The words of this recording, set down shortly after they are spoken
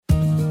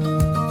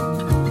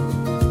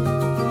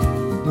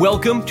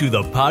Welcome to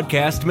the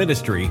podcast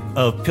ministry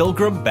of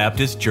Pilgrim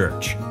Baptist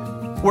Church.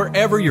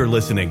 Wherever you're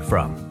listening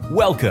from,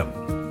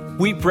 welcome.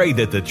 We pray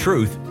that the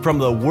truth from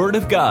the Word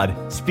of God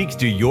speaks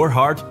to your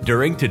heart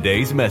during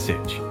today's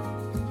message.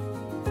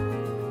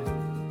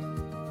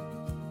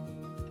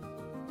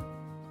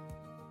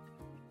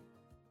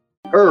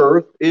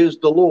 Earth is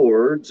the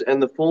Lord's,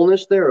 and the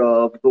fullness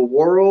thereof, the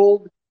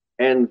world,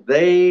 and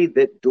they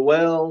that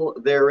dwell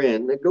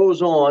therein. It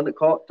goes on, it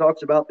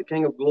talks about the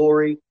King of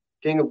Glory,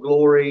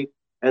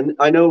 and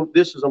I know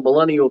this is a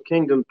millennial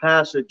kingdom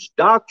passage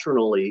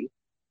doctrinally,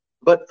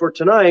 but for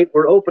tonight,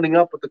 we're opening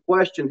up with the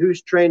question,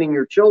 who's training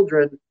your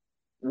children?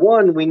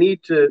 One, we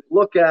need to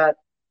look at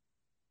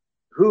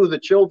who the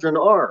children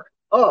are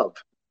of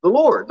the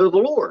Lord. They're the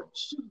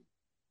Lord's.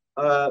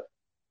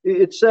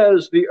 It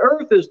says, the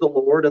earth is the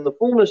Lord, and the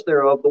fullness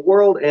thereof, the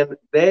world, and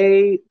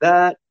they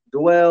that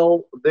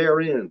dwell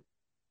therein.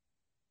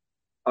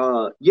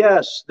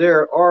 Yes,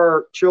 there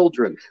are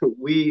children.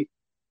 We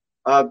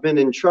have been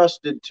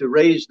entrusted to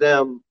raise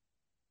them,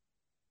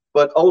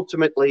 but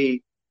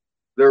ultimately,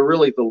 they're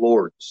really the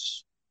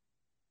Lord's.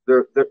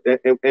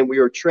 And we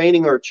are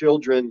training our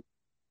children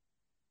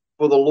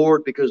for the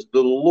Lord because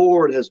the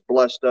Lord has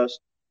blessed us,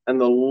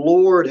 and the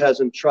Lord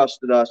has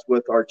entrusted us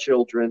with our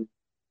children.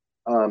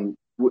 And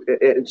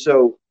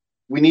so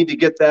we need to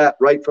get that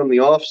right from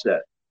the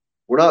offset.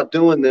 We're not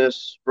doing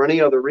this for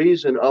any other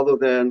reason other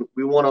than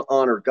we want to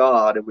honor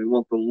God and we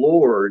want the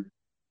Lord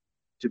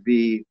to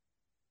be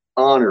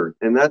honored.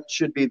 And that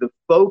should be the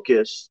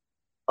focus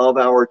of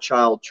our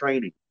child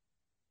training.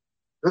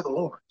 They're the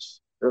Lord's.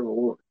 They're the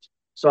Lord's.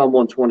 Psalm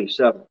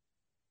 127.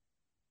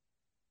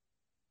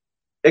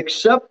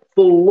 Except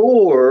the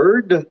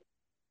Lord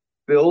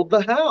build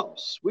the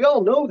house. We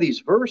all know these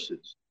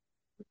verses.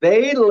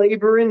 They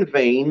labor in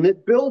vain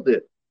that build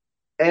it.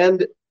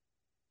 And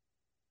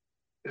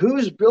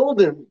who's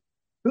building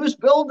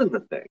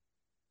the thing?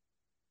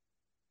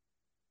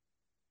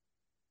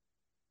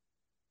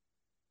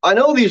 I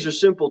know these are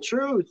simple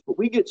truths, but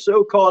we get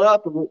so caught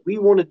up in what we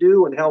want to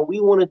do and how we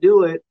want to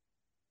do it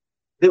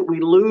that we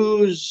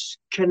lose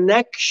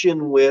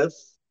connection with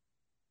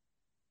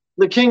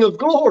the King of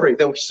Glory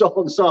that we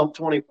saw in Psalm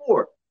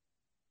 24.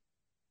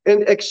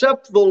 And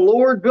except the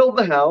Lord build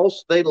the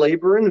house, they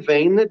labor in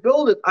vain that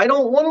build it. I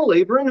don't want to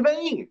labor in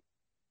vain.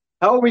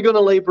 How are we going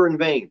to labor in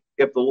vain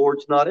if the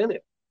Lord's not in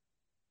it?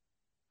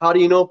 How do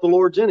you know if the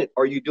Lord's in it?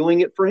 Are you doing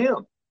it for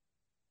Him?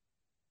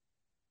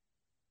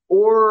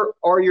 Or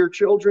are your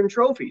children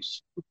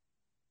trophies?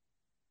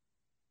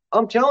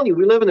 I'm telling you,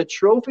 we live in a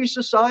trophy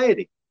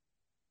society.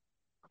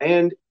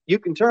 And you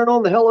can turn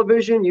on the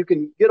television, you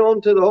can get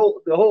onto the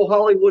whole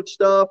Hollywood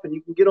stuff, and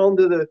you can get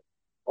onto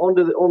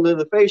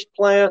the face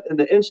plant and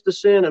the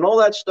InstaSyn and all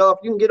that stuff.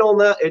 You can get on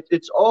that.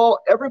 It's all,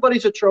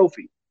 everybody's a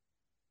trophy.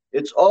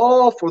 It's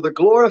all for the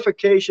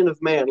glorification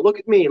of man. Look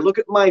at me. Look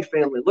at my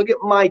family. Look at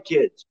my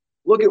kids.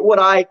 Look at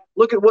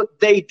what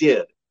they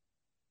did.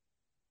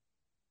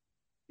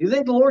 You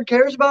think the Lord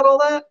cares about all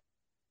that?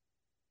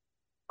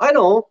 I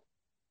don't.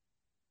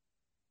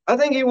 I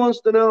think He wants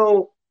to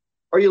know,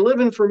 are you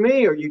living for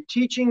me? Are you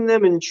teaching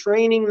them and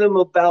training them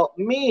about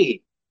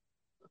me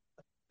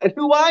and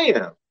who I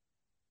am?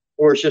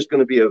 Or it's just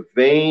going to be a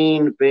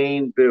vain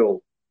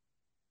build.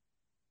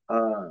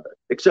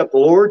 Except the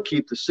Lord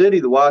keep the city,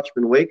 the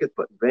watchman waketh,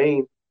 but in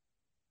vain.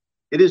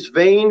 It is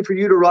vain for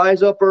you to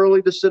rise up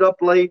early, to sit up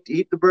late, to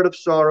eat the bread of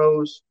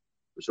sorrows,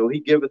 so He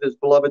giveth His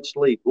beloved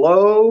sleep.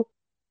 Lo,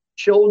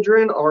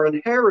 children are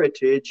an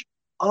heritage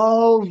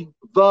of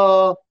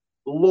the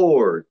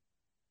Lord,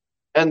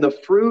 and the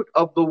fruit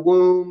of the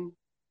womb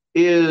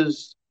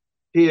is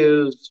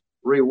His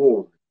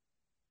reward.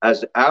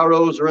 As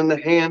arrows are in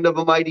the hand of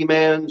a mighty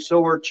man,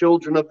 so are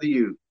children of the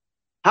youth.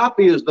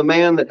 Happy is the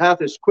man that hath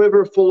his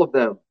quiver full of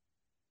them.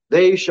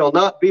 They shall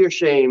not be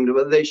ashamed,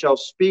 but they shall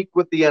speak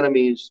with the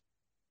enemies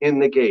in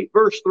the gate.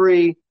 Verse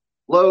 3,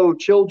 lo,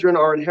 children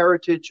are an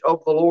heritage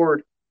of the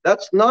Lord.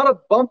 That's not a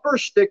bumper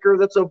sticker,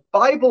 that's a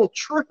Bible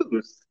truth.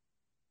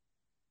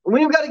 And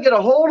we've got to get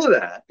a hold of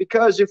that,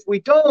 because if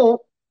we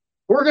don't,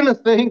 we're going to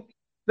think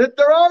that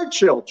there are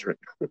children.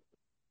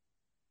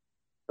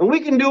 And we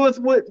can do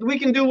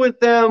with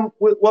them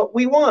with what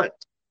we want.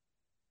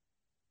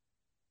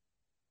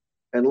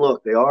 And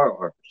look, they are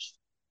ours,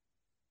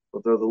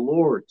 but they're the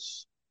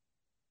Lord's.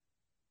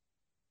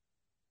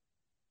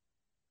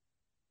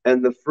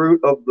 And the fruit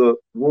of the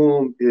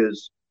womb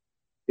is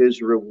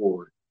His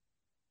reward.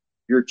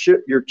 Your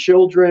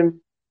children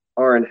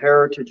are an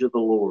heritage of the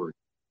Lord.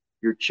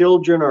 Your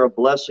children are a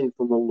blessing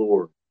from the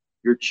Lord.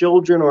 Your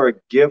children are a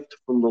gift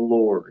from the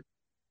Lord.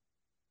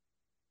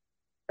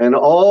 And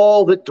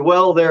all that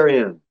dwell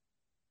therein,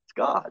 it's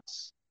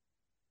God's.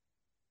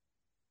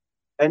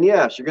 And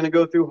yes, you're going to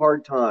go through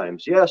hard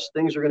times. Yes,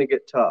 things are going to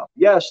get tough.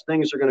 Yes,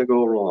 things are going to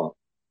go wrong.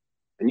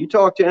 And you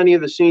talk to any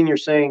of the senior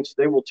saints,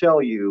 they will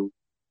tell you,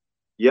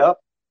 yep,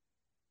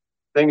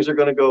 things are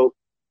going to go.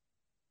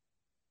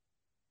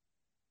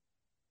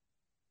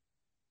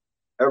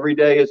 Every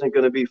day isn't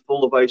going to be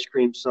full of ice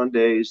cream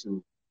sundaes,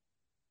 and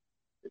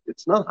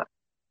it's not.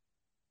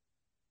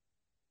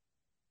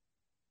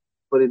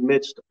 But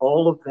amidst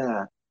all of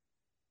that,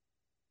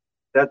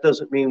 that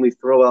doesn't mean we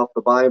throw out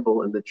the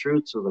Bible and the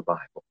truths of the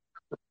Bible.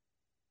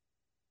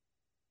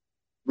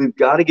 We've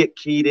got to get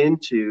keyed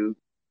into,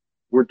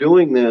 we're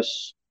doing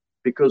this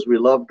because we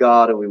love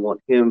God and we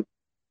want Him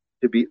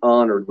to be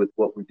honored with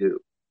what we do.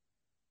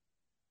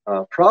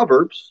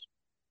 Proverbs,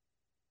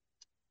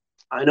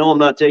 I know I'm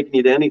not taking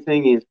you to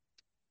anything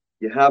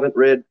you haven't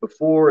read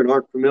before and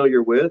aren't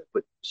familiar with,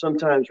 but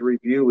sometimes a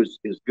review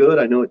is good.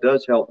 I know it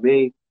does help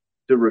me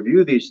to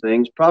review these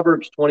things.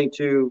 Proverbs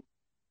 22,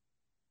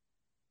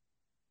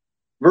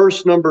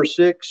 verse number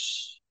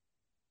 6,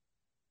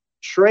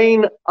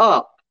 train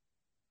up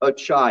a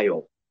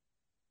child.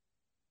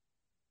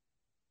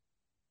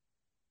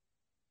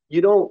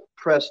 You don't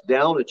press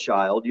down a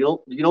child.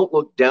 You don't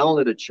look down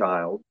at a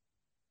child.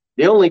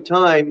 The only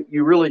time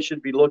you really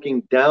should be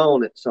looking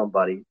down at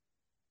somebody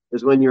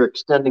is when you're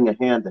extending a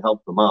hand to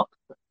help them up.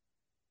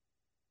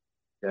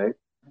 Okay?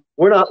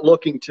 We're not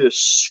looking to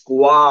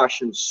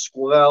squash and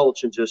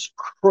squelch and just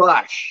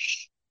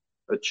crush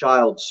a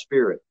child's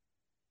spirit.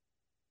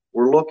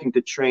 We're looking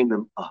to train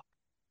them up.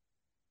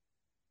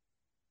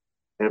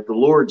 And if the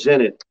Lord's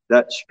in it,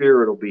 that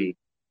spirit will be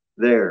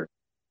there.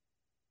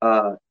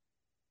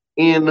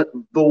 In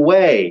the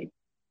way,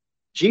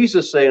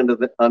 Jesus said unto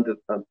them,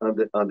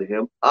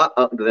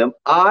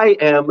 I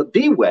am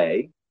the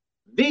way,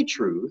 the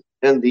truth,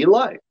 and the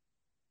life.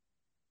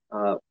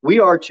 We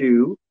are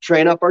to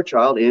train up our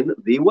child in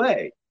the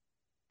way.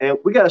 And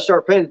we got to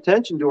start paying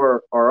attention to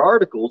our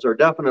articles, our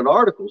definite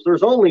articles.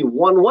 There's only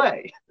one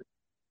way.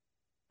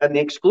 And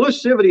the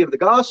exclusivity of the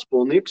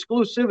gospel and the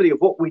exclusivity of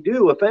what we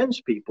do offends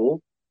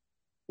people.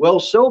 Well,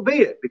 so be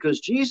it, because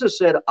Jesus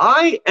said,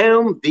 I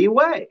am the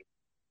way.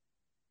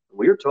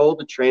 We are told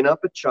to train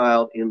up a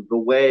child in the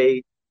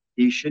way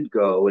he should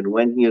go, and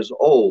when he is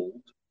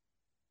old,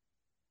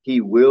 he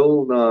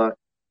will not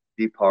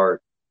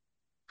depart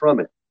from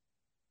it.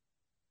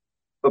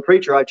 But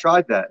preacher, I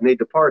tried that, and they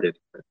departed.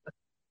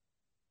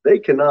 They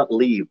cannot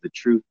leave the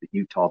truth that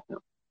you taught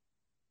them.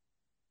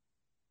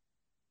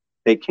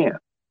 They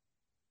can't.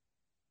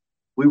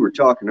 We were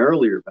talking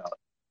earlier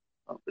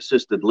about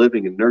assisted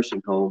living and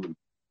nursing home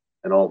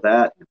and all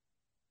that.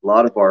 A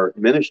lot of our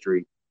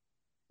ministry,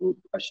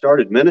 I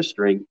started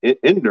ministering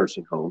in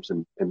nursing homes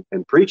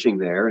and preaching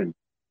there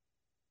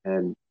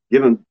and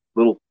giving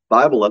little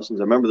Bible lessons.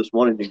 I remember this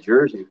one in New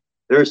Jersey.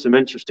 There's some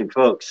interesting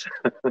folks.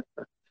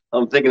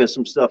 I'm thinking of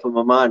some stuff in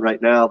my mind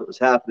right now that was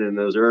happening in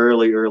those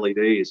early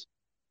days.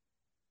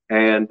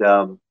 And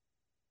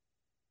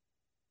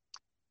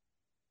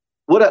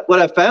what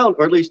I found,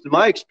 or at least in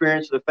my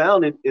experience, what I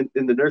found in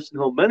the nursing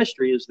home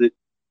ministry is that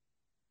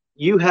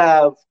you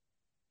have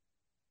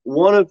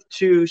one of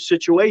two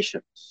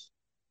situations.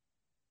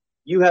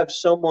 You have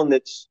someone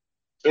that's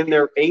in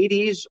their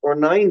 80s or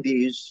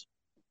 90s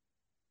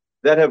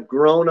that have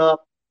grown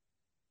up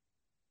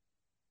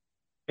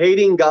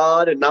hating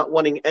God and not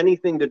wanting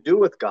anything to do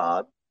with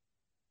God.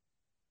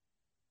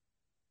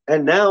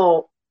 And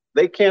now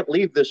they can't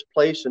leave this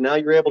place, and now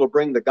you're able to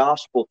bring the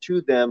gospel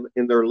to them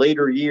in their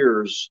later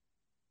years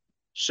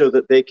so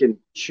that they can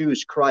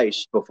choose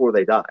Christ before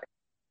they die.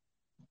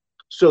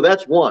 So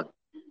that's one.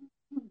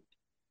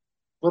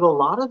 But a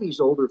lot of these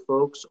older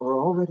folks are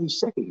already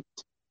saved.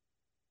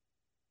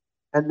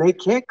 And they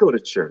can't go to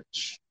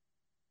church.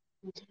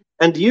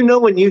 And do you know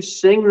when you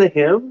sing the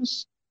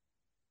hymns,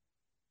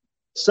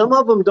 some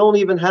of them don't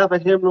even have a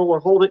hymnal or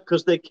hold it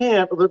because they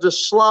can't, or they'll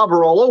just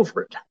slobber all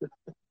over it.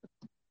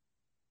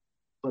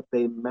 But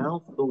they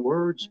mouth the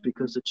words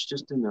because it's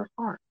just in their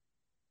heart.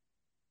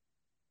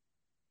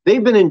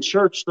 They've been in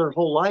church their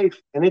whole life,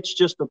 and it's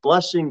just a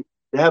blessing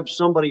to have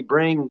somebody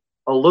bring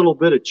a little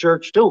bit of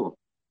church to them.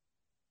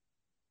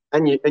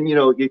 And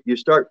you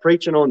start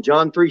preaching on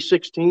John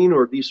 3:16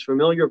 or these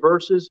familiar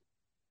verses,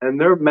 and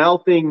they're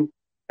mouthing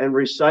and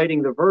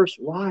reciting the verse.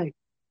 Why?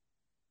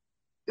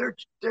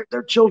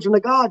 They're children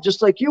of God,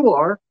 just like you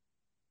are.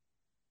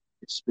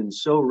 It's been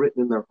so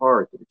written in their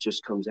heart that it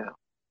just comes out.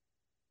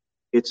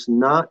 It's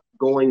not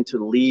going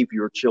to leave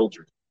your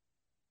children.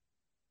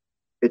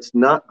 It's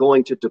not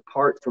going to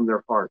depart from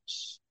their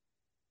hearts.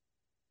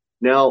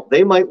 Now,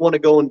 they might want to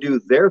go and do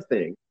their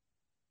thing,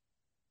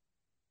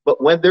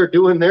 but when they're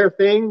doing their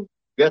thing,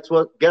 guess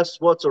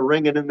what's a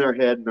ringing in their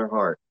head and their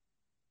heart?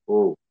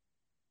 Oh,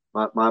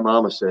 my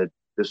mama said,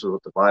 this is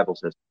what the Bible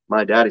says.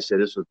 My daddy said,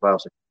 this is what the Bible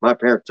said. My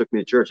parents took me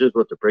to church. This is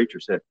what the preacher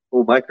said.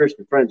 Oh, my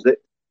Christian friends,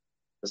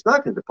 it's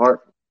not going to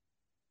depart from them.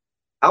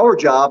 Our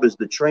job is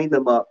to train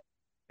them up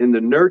in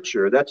the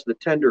nurture. That's the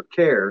tender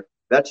care.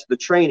 That's the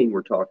training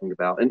we're talking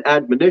about. And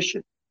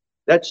admonition.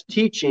 That's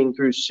teaching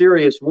through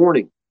serious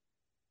warning.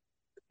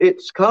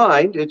 It's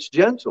kind, it's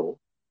gentle,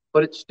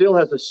 but it still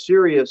has a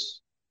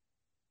serious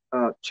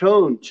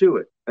tone to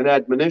it, an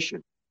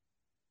admonition.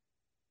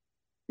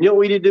 You know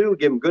what we need to do?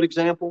 Give them a good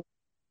example.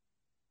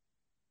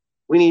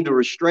 We need to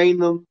restrain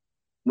them.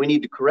 We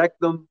need to correct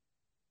them.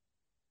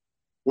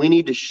 We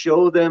need to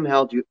show them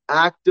how to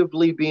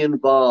actively be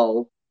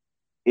involved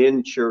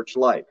in church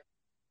life.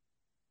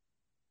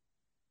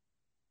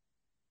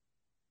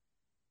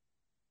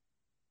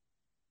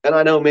 And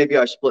I know maybe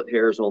I split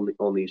hairs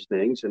on these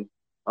things, and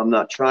I'm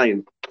not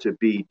trying to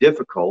be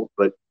difficult,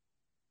 but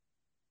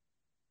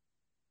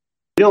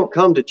we don't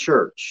come to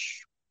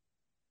church.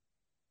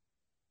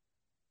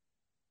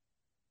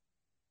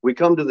 We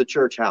come to the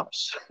church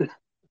house.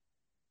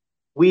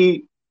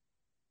 we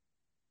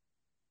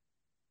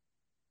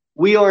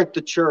aren't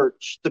the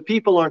church. The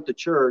people aren't the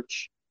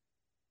church.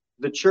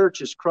 The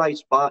church is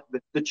Christ's body.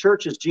 The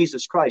church is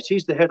Jesus Christ.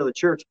 He's the head of the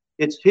church.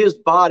 It's his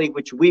body,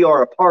 which we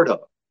are a part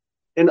of.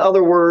 In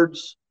other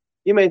words,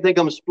 you may think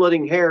I'm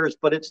splitting hairs,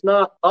 but it's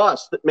not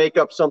us that make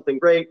up something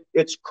great.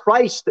 It's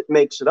Christ that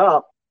makes it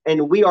up,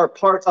 and we are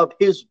part of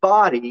his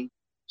body.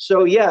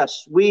 So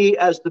yes, we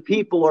as the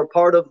people are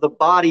part of the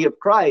body of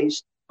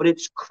Christ, but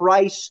it's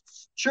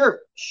Christ's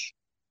church.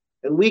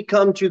 And we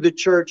come to the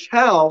church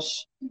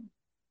house.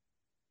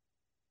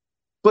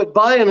 But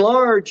by and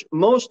large,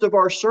 most of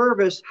our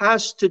service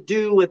has to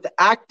do with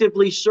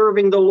actively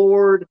serving the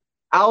Lord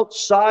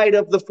outside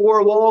of the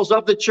four walls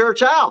of the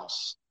church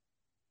house.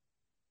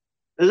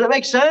 Does that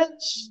make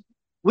sense?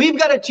 We've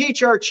got to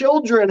teach our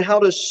children how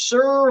to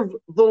serve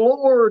the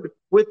Lord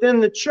within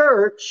the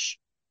church,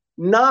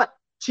 not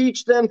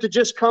teach them to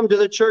just come to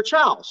the church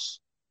house,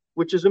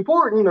 which is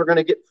important. They're going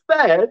to get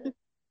fed.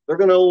 They're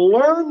going to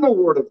learn the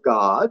Word of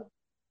God.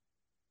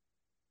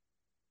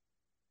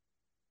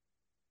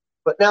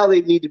 But now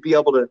they need to be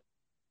able to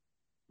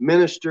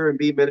minister and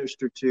be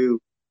ministered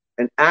to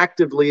and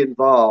actively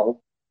involved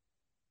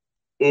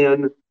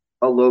in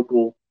a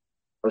local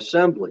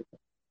assembly.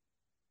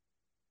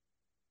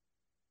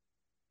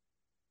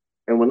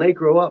 And when they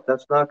grow up,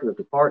 that's not going to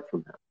depart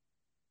from them.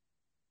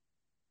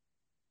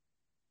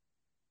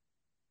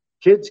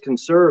 Kids can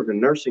serve in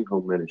nursing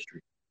home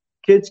ministry.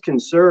 Kids can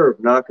serve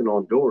knocking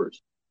on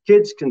doors.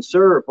 Kids can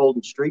serve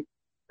holding street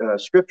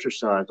scripture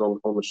signs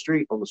on the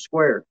street, on the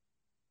square.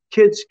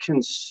 Kids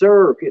can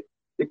serve.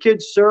 The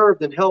kids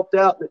served and helped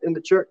out in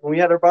the church. When we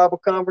had our Bible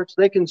conference,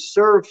 they can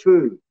serve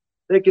food.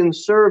 They can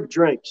serve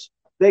drinks.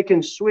 They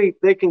can sweep.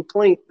 They can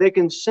clean. They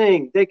can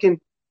sing. They can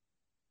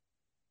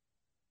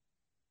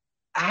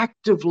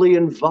actively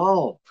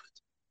involved.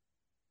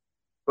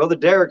 Brother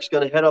Derek's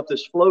going to head up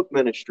this float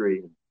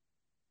ministry.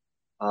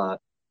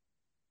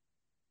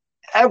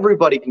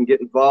 Everybody can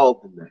get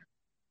involved in that.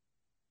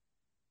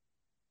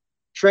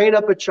 Train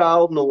up a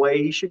child in the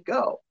way he should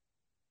go.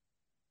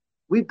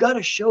 We've got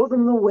to show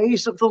them the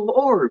ways of the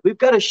Lord. We've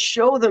got to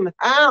show them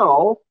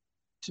how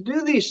to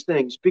do these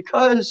things,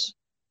 because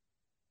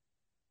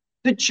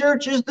the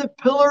church is the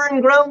pillar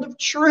and ground of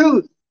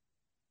truth.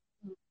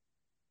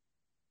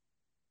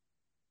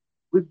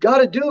 We've got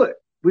to do it.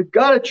 We've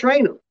got to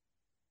train them.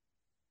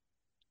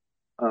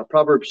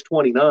 Proverbs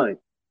 29.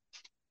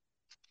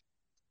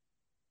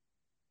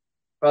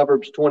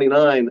 Proverbs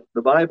 29,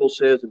 the Bible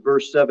says in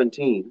verse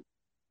 17,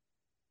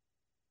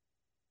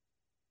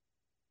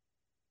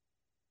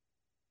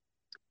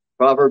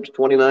 Proverbs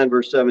 29,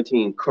 verse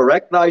 17,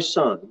 correct thy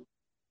son,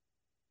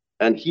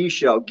 and he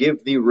shall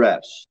give thee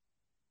rest.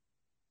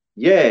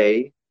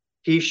 Yea,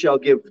 he shall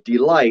give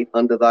delight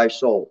unto thy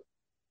soul.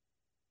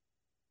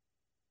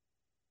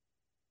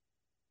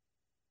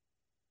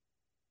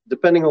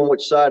 Depending on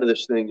which side of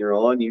this thing you're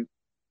on, you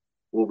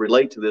will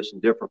relate to this in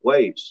different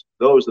ways.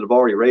 Those that have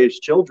already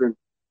raised children,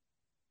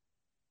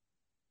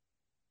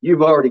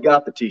 you've already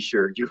got the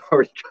t-shirt. You've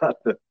already got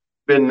the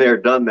been there,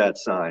 done that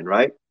sign,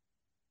 right?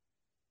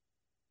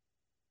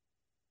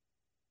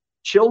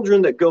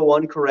 Children that go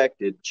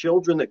uncorrected,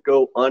 children that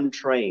go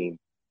untrained,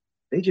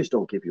 they just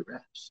don't give you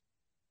rest.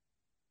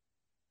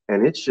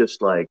 And it's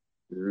just like,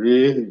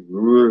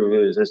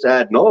 it's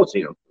ad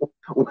nauseum.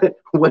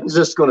 When's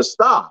this going to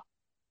stop?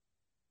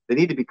 They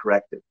need to be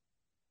corrected.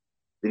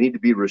 They need to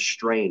be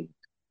restrained.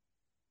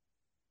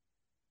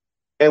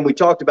 And we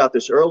talked about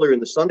this earlier in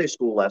the Sunday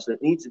school lesson.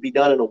 It needs to be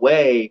done in a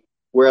way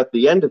where at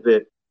the end of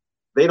it,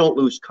 they don't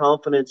lose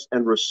confidence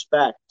and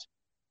respect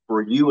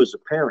for you as a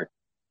parent.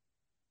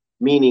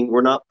 Meaning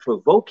we're not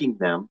provoking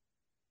them,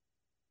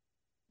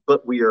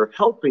 but we are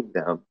helping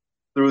them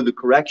through the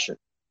correction.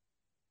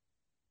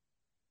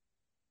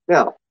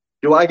 Now,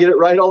 do I get it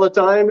right all the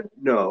time?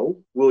 No.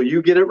 Will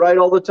you get it right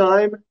all the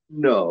time?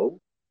 No.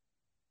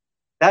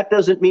 That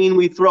doesn't mean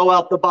we throw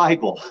out the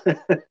Bible.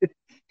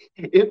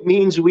 It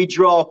means we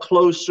draw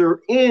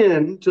closer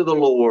in to the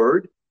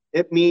Lord.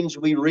 It means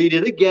we read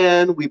it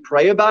again. We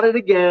pray about it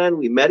again.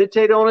 We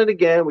meditate on it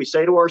again. We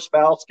say to our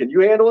spouse, can you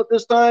handle it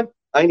this time?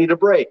 I need a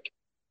break.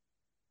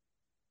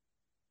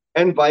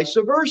 And vice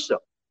versa.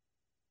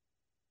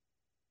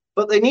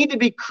 But they need to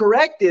be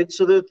corrected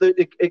so that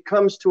it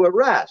comes to a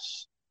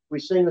rest. We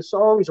sing the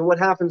songs, and what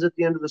happens at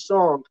the end of the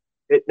song?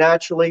 It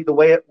naturally, the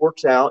way it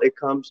works out, it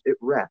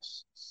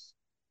rests.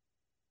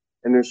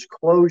 And there's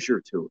closure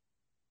to it.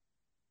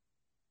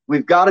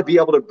 We've got to be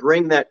able to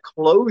bring that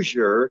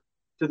closure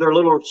to their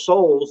little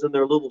souls and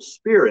their little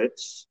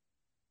spirits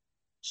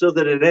so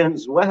that it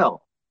ends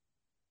well.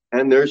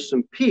 And there's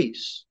some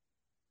peace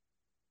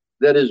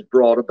that is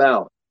brought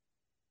about.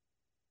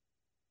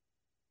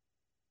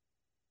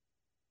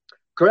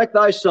 Correct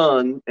thy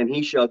son, and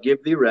he shall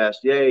give thee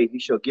rest. Yea, he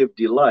shall give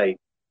delight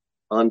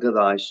unto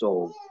thy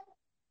soul.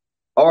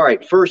 All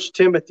right, 1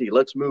 Timothy,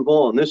 let's move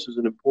on. This is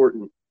an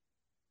important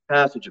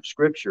passage of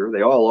Scripture.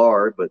 They all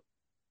are, but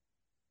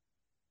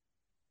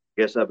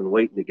I guess I've been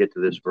waiting to get to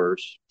this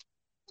verse.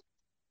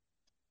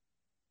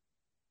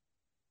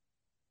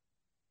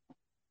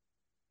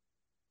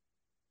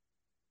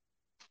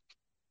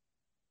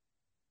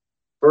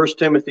 1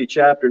 Timothy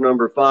chapter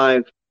number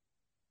 5.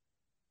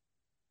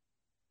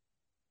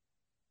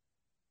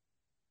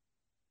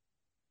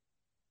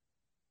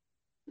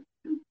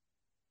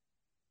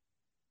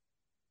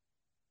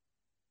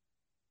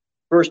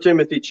 First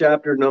Timothy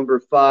chapter number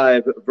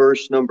 5,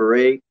 verse number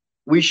 8.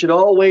 We should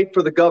all wait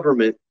for the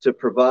government to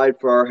provide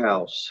for our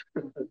house.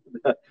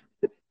 That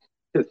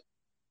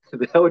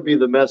would be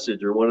the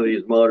Message or one of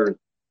these modern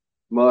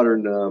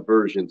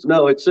versions.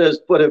 No, it says,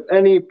 but if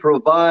any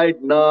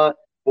provide not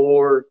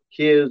for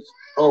his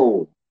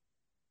own.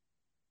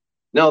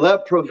 Now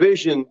that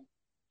provision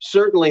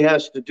certainly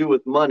has to do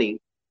with money,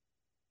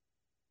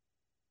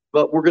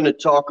 but we're going to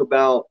talk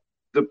about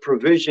the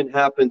provision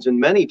happens in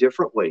many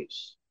different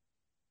ways.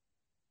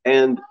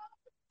 And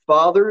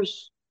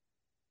fathers,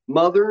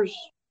 mothers,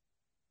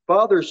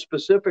 fathers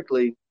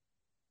specifically,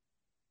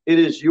 it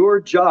is your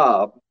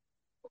job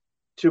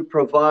to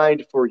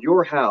provide for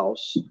your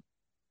house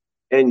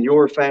and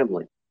your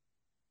family.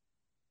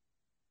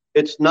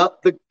 It's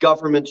not the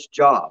government's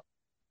job,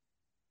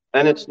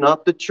 and it's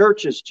not the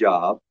church's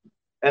job,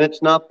 and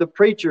it's not the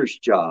preacher's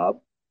job.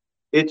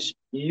 It's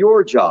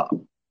your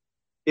job.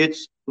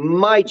 It's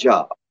my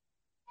job.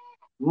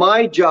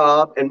 My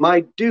job and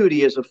my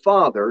duty as a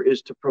father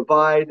is to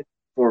provide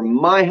for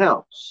my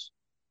house.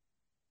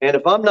 And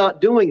if I'm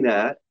not doing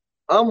that,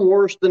 I'm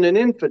worse than an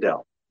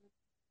infidel.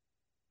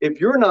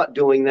 If you're not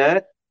doing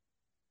that,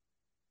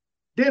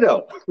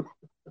 ditto.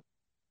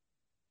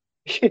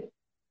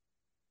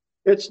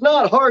 It's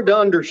not hard to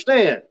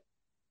understand.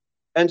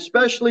 And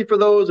especially for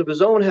those of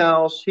his own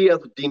house, he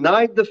hath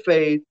denied the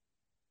faith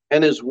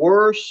and is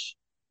worse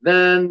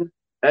than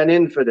an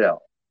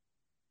infidel.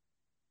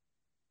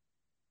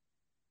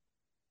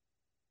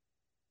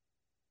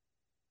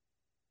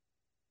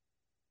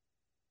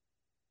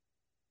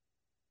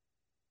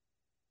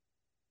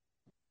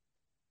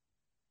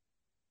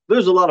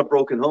 There's a lot of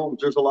broken homes.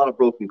 There's a lot of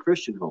broken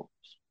Christian homes.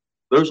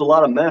 There's a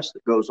lot of mess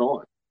that goes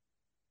on.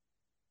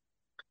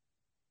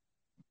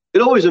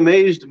 It always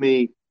amazed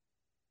me.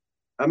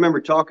 I remember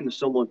talking to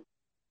someone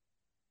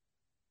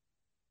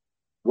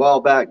a while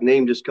back.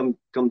 Name just come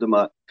to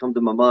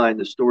my mind.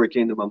 The story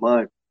came to my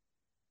mind.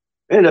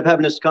 I ended up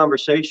having this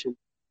conversation,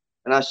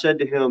 and I said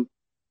to him,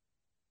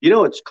 "You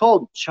know, it's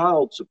called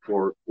child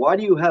support. Why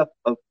do you have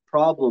a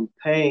problem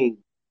paying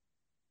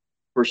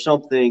for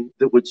something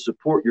that would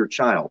support your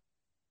child?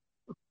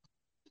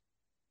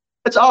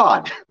 It's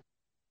odd.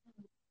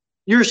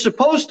 You're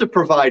supposed to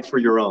provide for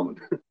your own."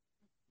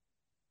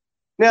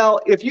 Now,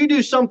 if you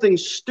do something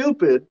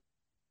stupid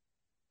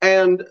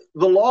and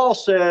the law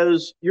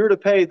says you're to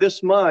pay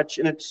this much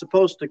and it's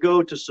supposed to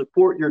go to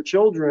support your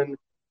children,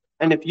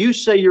 and if you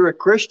say you're a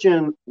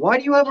Christian, why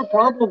do you have a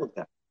problem with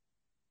that?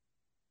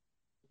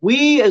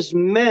 We as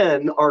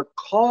men are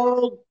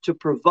called to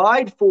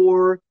provide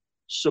for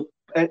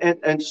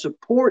and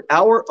support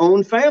our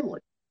own family.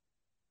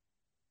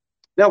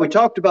 Now, we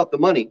talked about the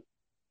money.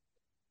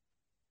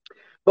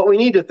 But we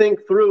need to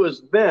think through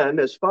as men,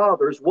 as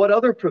fathers, what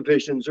other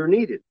provisions are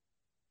needed.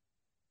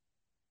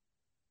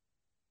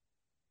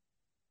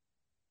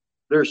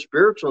 There's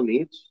spiritual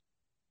needs.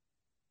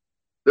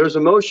 There's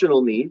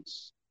emotional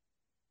needs.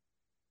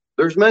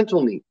 There's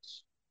mental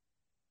needs.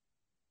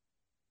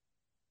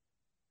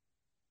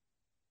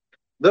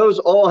 Those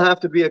all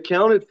have to be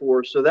accounted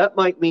for. So that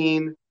might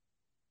mean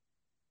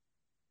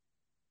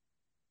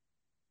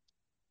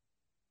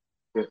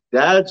if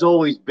dad's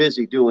always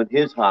busy doing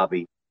his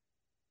hobby,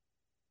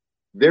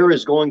 there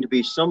is going to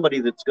be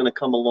somebody that's going to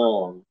come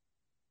along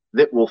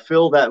that will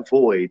fill that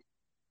void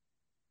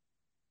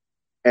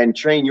and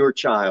train your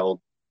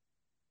child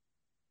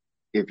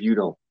if you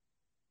don't.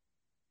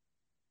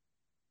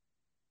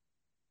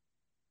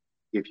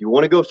 If you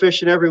want to go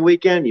fishing every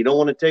weekend, you don't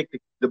want to take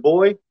the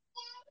boy,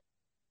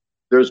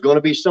 there's going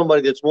to be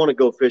somebody that's want to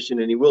go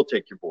fishing and he will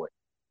take your boy.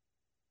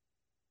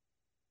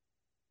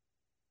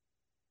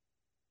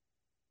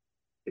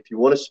 If you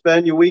want to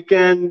spend your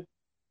weekend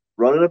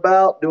running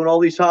about, doing all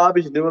these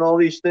hobbies and doing all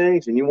these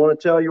things, and you want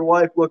to tell your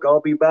wife, look,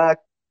 I'll be back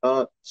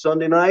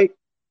Sunday night,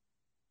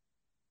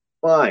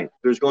 fine.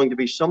 There's going to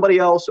be somebody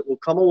else that will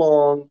come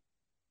along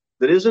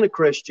that isn't a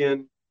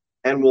Christian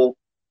and will,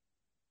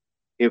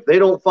 if they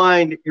don't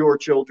find your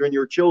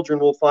children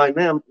will find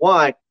them.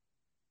 Why?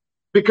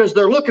 Because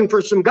they're looking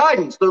for some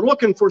guidance. They're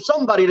looking for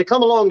somebody to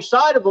come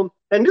alongside of them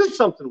and do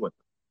something with them.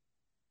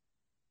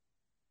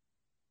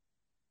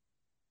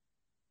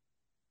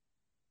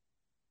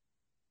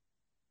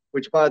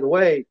 Which, by the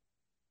way,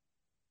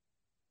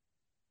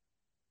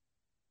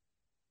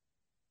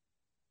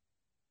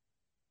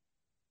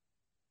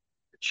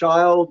 a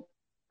child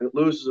that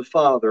loses a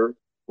father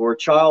or a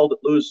child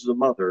that loses a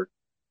mother,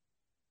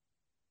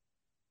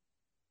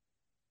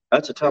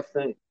 that's a tough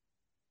thing.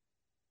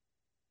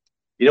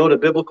 You know what a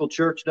biblical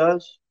church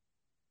does?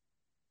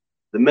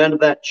 The men of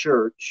that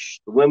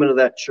church, the women of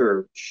that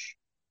church,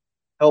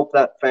 help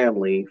that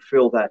family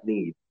fill that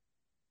need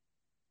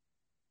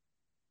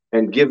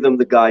and give them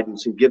the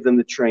guidance and give them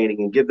the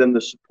training and give them the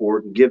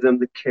support and give them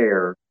the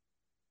care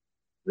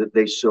that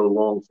they so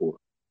long for.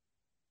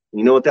 And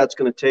you know what that's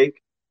going to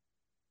take?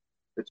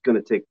 It's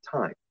going to take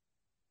time.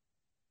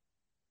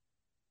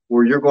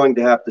 Where you're going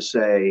to have to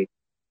say,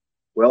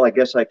 well, I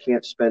guess I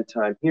can't spend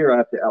time here. I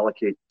have to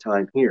allocate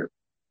time here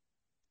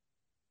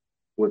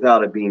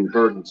without it being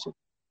burdensome.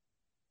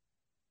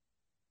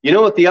 You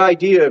know what the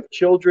idea of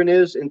children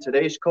is in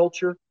today's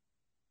culture?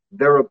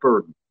 They're a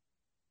burden.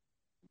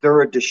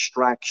 They're a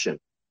distraction.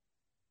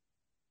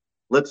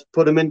 Let's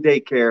put them in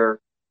daycare,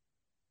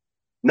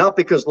 not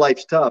because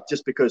life's tough,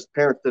 just because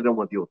parents don't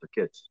want to deal with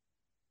their kids.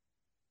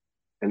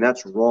 And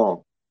that's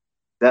wrong.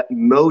 That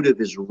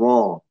motive is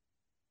wrong.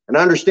 And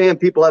I understand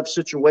people have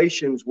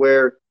situations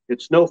where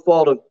it's no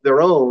fault of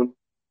their own,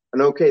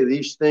 and okay,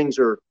 these things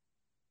are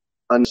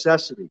a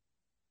necessity.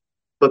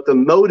 But the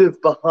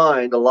motive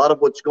behind a lot of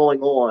what's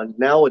going on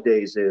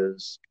nowadays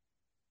is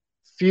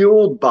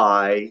fueled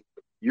by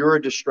you're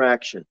a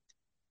distraction.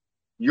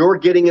 You're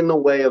getting in the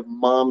way of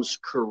mom's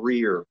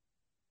career.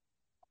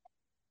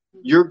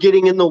 You're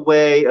getting in the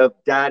way of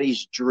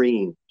daddy's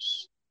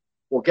dreams.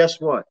 Well,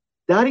 guess what?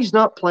 Daddy's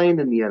not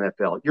playing in the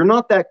NFL. You're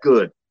not that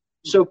good.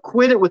 So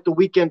quit it with the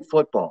weekend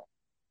football.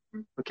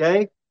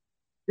 Okay?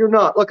 You're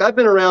not. Look, I've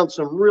been around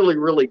some really,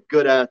 really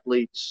good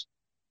athletes,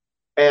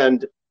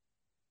 and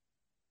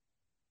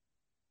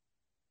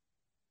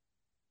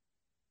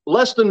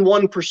less than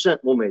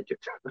 1% will make it.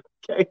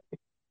 Okay?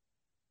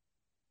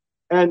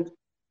 And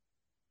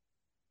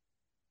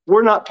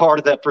we're not part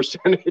of that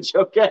percentage,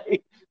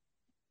 okay?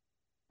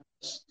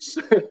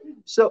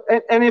 So,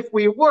 and if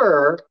we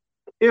were,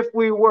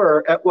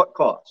 at what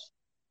cost?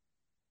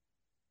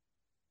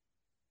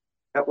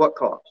 At what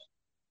cost?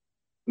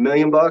 $1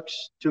 million, $2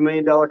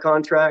 million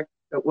contract?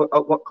 At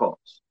what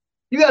cost?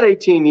 You got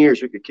 18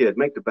 years with your kid.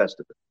 Make the best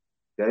of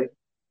it, okay?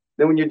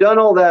 Then when you're done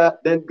all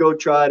that, then go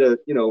try to,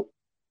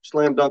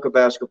 slam dunk a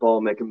basketball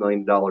and make $1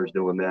 million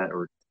doing that.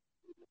 Or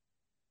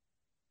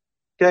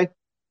okay,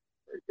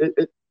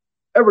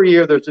 every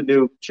year there's a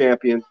new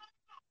champion,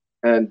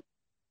 and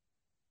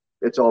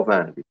it's all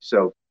vanity.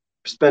 So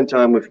spend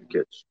time with your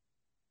kids.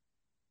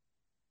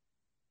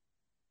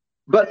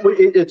 But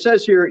it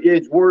says here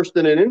it's worse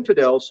than an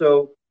infidel.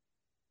 So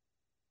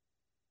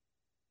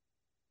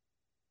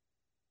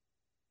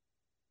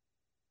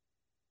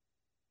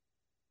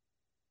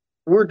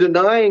we're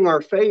denying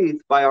our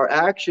faith by our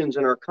actions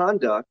and our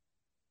conduct.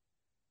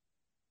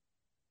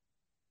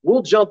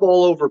 We'll jump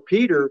all over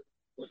Peter.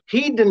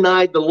 He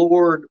denied the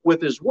Lord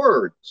with his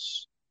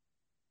words.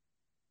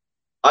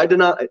 I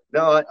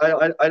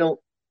don't.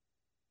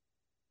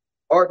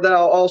 Art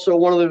thou also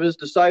one of his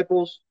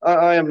disciples?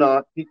 I am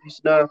not.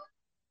 He's not.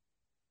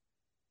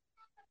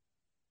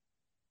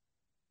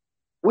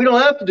 We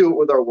don't have to do it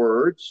with our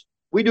words.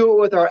 We do it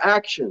with our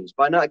actions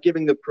by not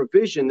giving the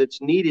provision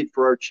that's needed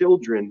for our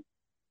children.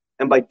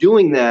 And by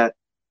doing that,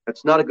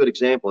 that's not a good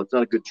example. It's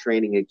not a good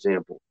training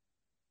example.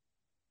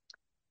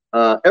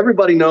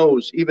 Everybody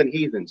knows, even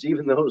heathens,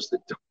 even those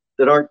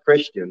that aren't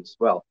Christians.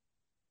 Well,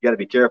 you got to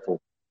be careful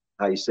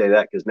how you say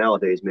that, because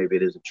nowadays maybe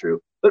it isn't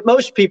true. But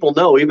most people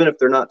know, even if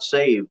they're not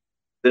saved,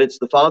 that it's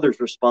the father's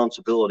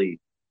responsibility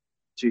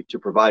to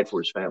provide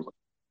for his family.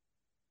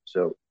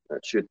 So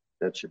that should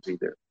be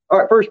there. All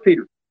right, First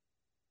Peter.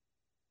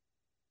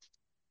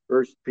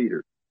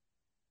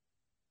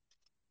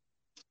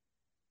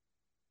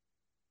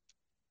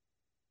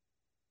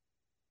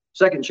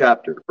 Second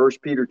chapter, 1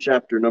 Peter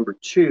chapter number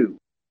 2.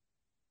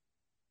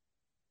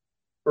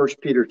 1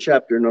 Peter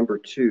chapter number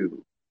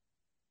 2.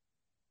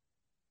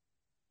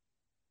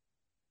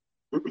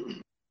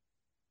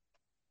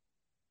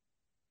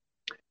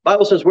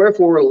 Bible says,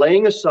 wherefore,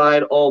 laying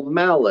aside all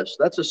malice.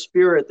 That's a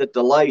spirit that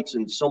delights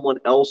in someone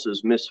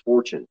else's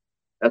misfortune.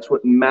 That's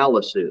what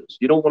malice is.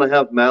 You don't want to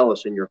have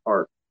malice in your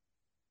heart.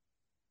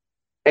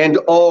 And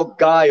all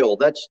guile.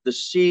 That's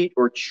deceit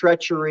or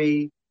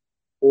treachery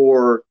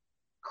or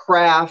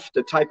craft,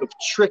 a type of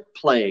trick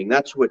playing.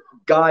 That's what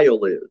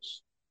guile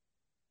is.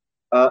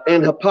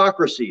 And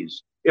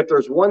hypocrisies. If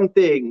there's one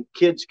thing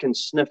kids can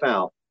sniff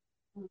out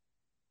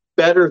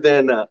better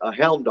than a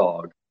hound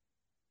dog,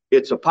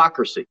 it's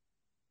hypocrisy.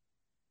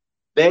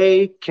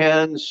 They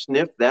can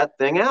sniff that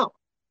thing out.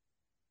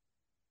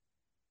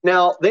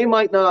 Now, they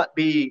might not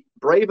be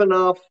brave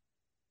enough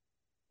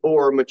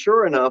or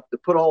mature enough to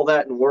put all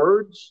that in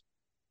words,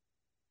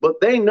 but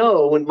they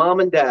know when mom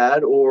and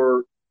dad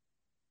or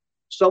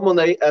someone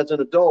they, as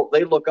an adult,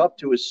 they look up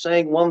to is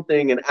saying one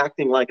thing and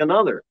acting like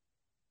another.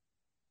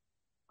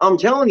 I'm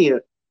telling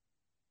you,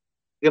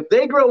 if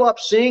they grow up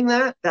seeing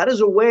that, that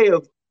is a way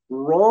of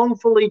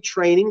wrongfully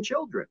training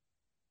children.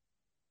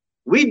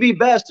 We'd be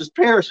best as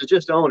parents to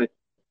just own it.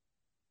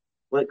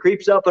 When it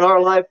creeps up in our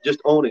life, just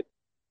own it.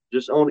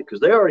 Just own it, because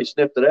they already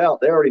sniffed it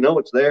out. They already know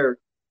it's there.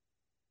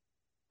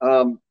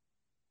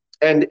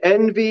 and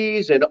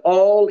envies and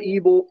all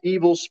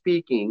evil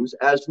speakings,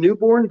 as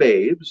newborn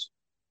babes,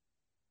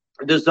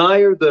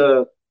 desire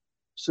the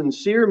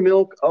sincere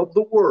milk of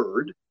the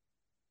word,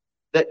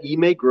 that ye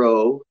may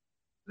grow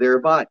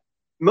thereby.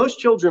 Most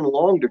children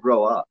long to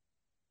grow up.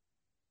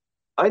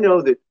 I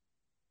know that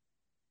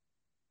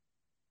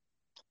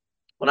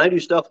when I do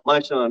stuff with my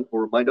son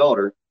or my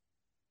daughter,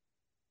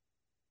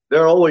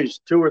 they're always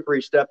 2 or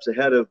 3 steps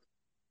ahead of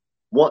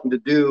wanting to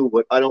do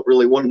what I don't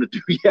really want them to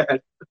do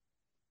yet.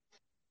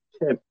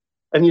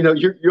 and you know,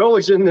 you're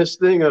always in this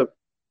thing of,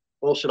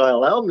 well, should I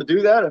allow them to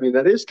do that? I mean,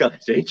 that is kind of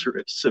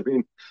dangerous. I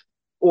mean,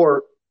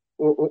 or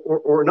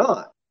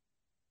not.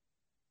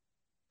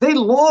 They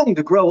long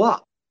to grow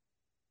up.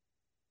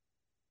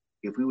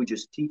 If we would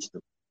just teach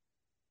them,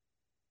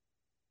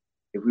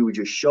 if we would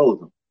just show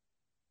them,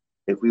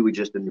 if we would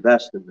just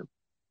invest in them.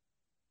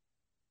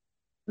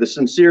 The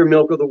sincere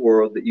milk of the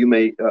word that you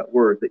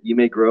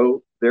may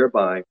grow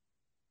thereby,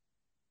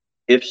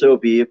 if so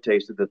be, have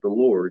tasted that the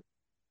Lord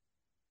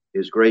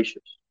is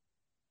gracious.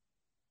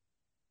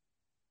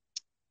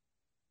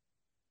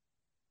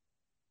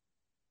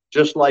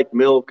 Just like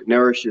milk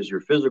nourishes your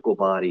physical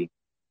body,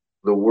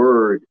 the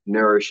word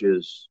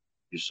nourishes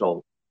your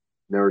soul,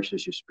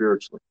 nourishes you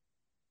spiritually.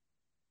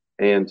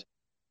 And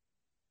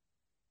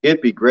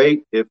it'd be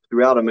great if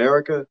throughout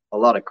America, a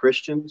lot of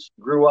Christians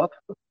grew up.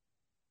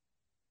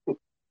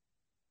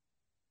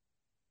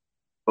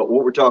 But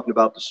what we're talking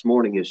about this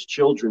morning is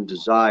children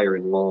desire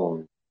and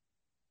long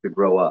to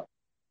grow up.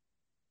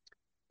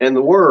 And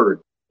the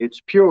word, it's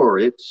pure.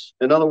 It's,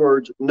 in other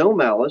words, no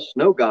malice,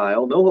 no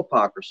guile, no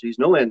hypocrisies,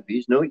 no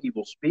envies, no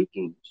evil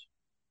speakings.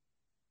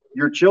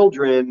 Your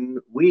children,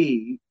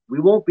 we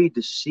won't be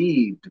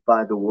deceived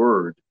by the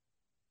word.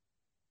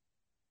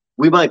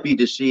 We might be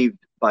deceived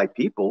by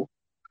people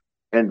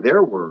and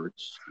their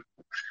words.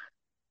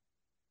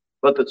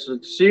 But the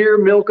sincere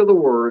milk of the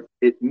word,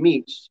 it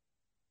meets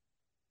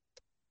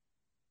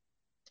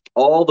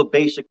all the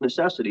basic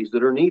necessities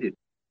that are needed.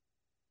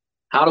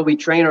 How do we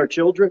train our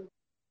children?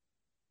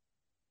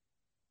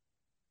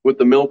 With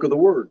the milk of the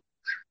word.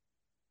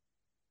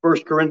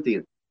 1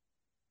 Corinthians.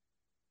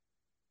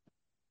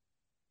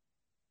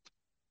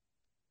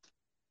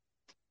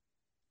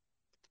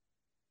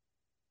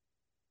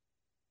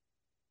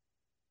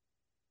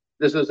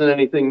 This isn't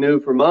anything new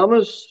for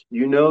mamas.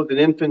 You know that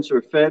infants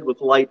are fed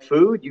with light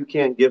food. You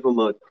can't give them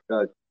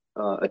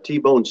a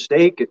T-bone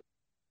steak at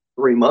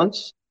 3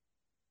 months.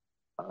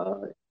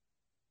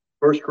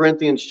 1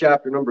 Corinthians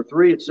chapter number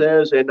 3, it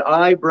says, "And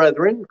I,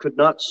 brethren, could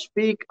not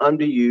speak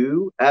unto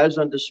you as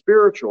unto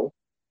spiritual,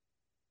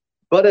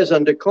 but as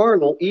unto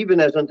carnal, even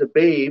as unto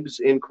babes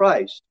in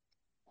Christ.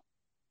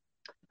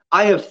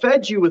 I have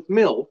fed you with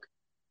milk,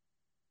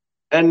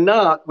 and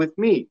not with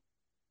meat.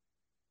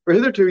 For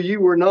hitherto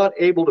you were not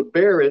able to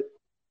bear it,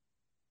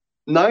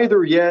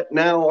 neither yet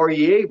now are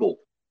ye able,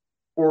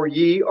 for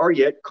ye are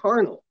yet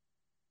carnal.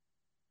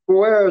 For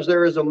whereas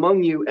there is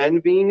among you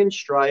envying and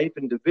strife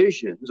and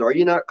divisions, are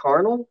ye not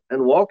carnal,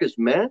 and walk as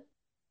men?"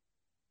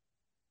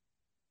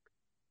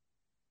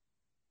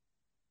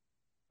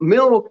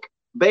 Milk,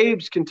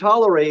 babes can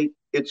tolerate.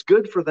 It's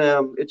good for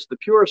them. It's the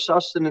pure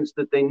sustenance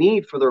that they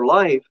need for their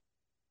life,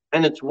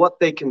 and it's what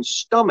they can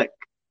stomach.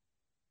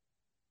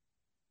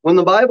 When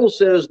the Bible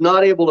says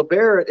not able to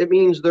bear it, it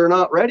means they're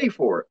not ready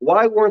for it.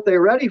 Why weren't they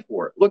ready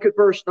for it? Look at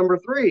verse number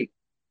 3.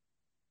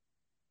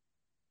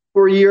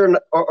 For ye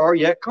are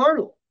yet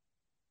carnal.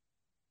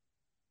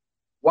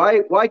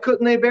 Why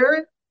couldn't they bear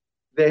it?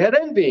 They had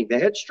envying, they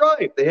had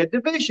strife, they had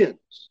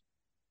divisions.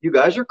 You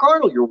guys are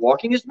carnal, you're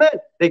walking as men.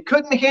 They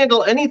couldn't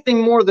handle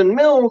anything more than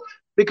milk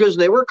because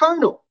they were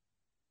carnal.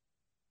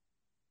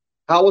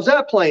 How was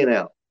that playing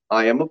out?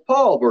 I am of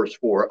Paul, verse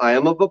 4. I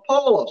am of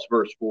Apollos,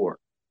 verse 4.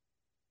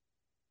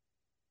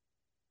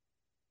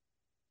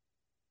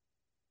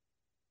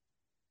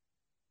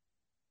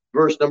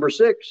 Verse number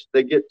 6,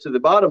 they get to the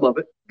bottom of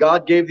it.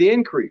 God gave the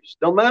increase.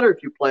 Don't matter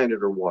if you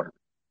planted or watered.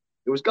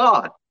 It was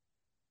God.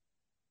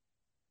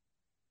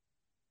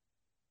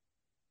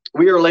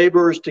 We are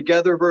laborers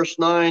together, verse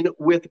 9,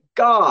 with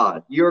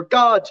God. You're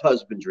God's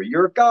husbandry.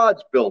 You're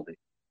God's building.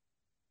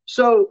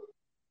 So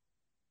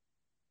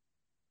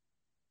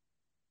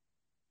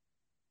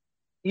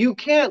you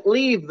can't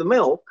leave the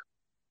milk.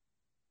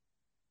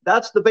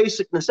 That's the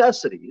basic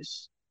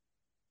necessities.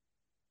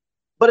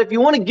 But if you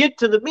want to get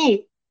to the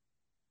meat,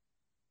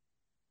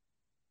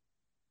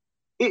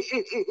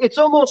 it's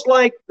almost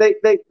like they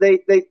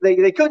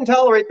couldn't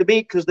tolerate the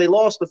meat because they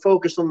lost the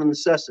focus on the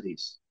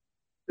necessities.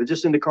 They're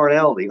just into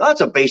carnality.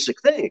 That's a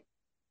basic thing.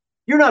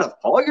 You're not of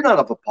Paul. You're not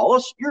of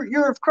Apollos.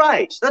 You're of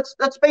Christ.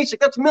 That's basic.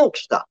 That's milk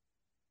stuff.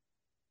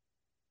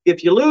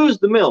 If you lose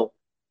the milk,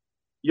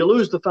 you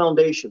lose the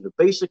foundation, the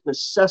basic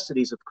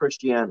necessities of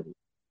Christianity.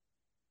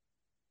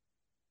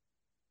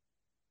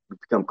 We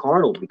become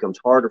carnal. It becomes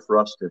harder for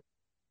us to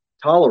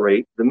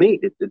tolerate the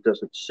meat. It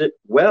doesn't sit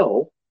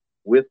well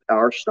with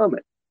our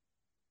stomach.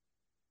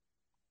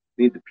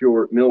 We need the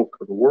pure milk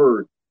of the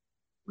word.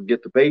 We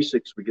get the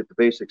basics, we get the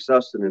basic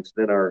sustenance,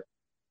 then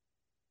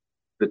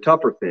the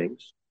tougher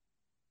things.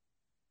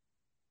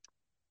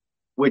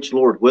 which,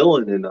 Lord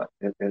willing, and I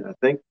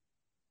think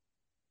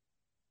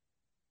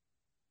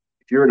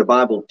if you're in a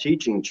Bible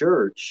teaching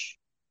church,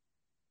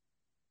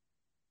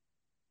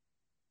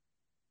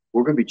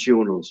 we're going to be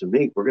chewing on some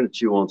meat. We're going to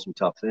chew on some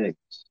tough things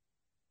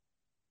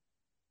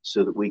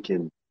so that we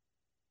can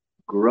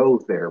grow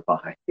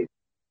thereby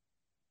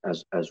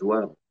as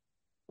well,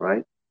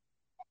 right?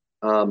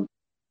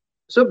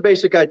 Some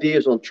basic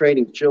ideas on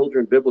training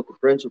children, biblical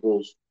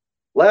principles.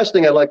 Last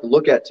thing I'd like to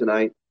look at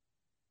tonight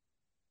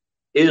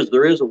is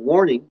there is a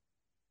warning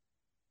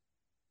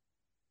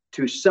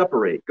to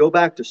separate. Go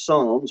back to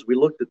Psalms. We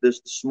looked at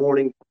this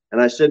morning,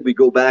 and I said we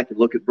go back and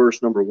look at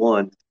verse number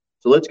 1.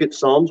 So let's get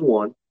Psalms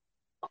 1.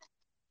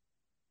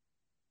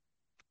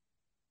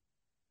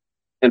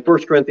 And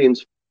 1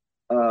 Corinthians,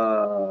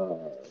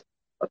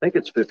 I think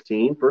it's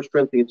 15. 1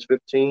 Corinthians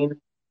 15.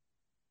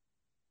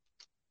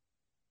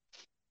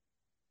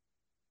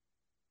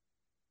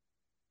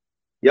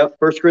 Yep,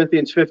 1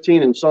 Corinthians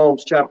 15 and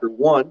Psalms chapter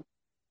 1.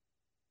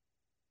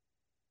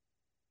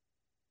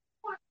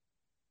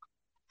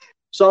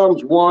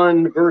 Psalms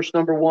 1, verse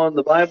number 1,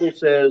 the Bible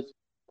says,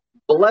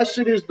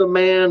 "Blessed is the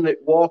man that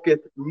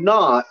walketh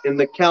not in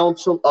the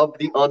counsel of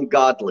the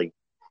ungodly,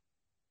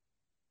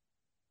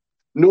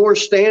 nor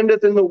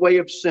standeth in the way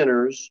of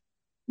sinners,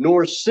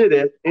 nor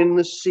sitteth in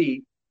the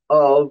seat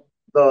of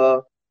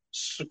the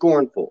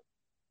scornful."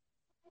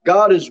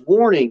 God is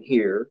warning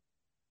here,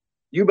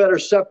 you better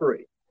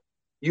separate.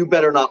 You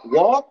better not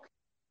walk,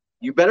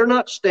 you better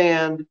not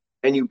stand,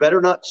 and you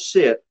better not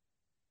sit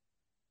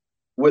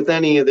with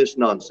any of this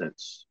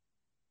nonsense.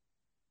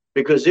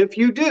 Because if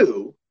you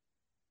do,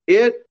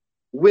 it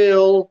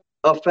will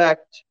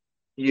affect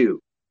you.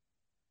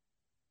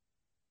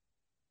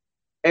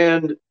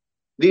 And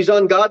these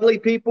ungodly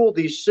people,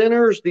 these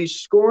sinners,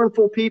 these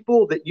scornful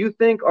people that you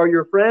think are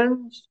your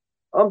friends,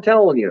 I'm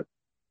telling you,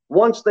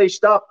 once they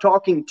stop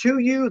talking to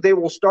you, they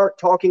will start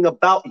talking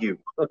about you.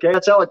 Okay,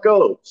 that's how it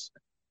goes.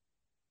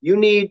 You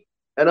need,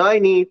 and I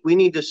need, we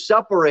need to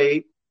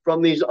separate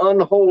from these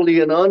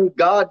unholy and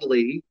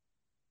ungodly,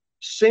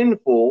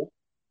 sinful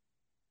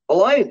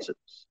alliances.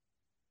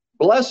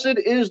 Blessed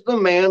is the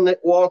man that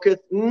walketh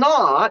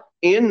not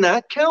in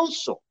that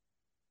counsel.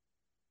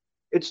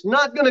 It's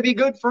not going to be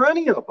good for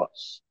any of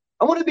us.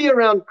 I want to be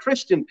around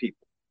Christian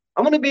people.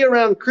 I want to be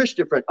around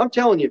Christian friends. I'm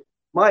telling you,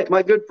 my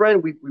good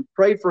friend, we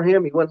prayed for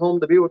him. He went home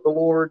to be with the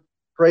Lord.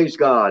 Praise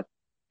God.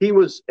 He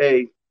was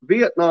a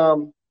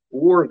Vietnam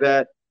War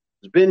vet,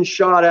 has been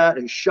shot at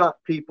and shot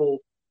people.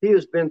 He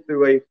has been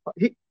through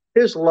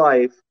his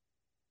life.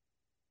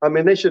 I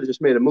mean, they should have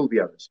just made a movie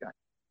out of this guy.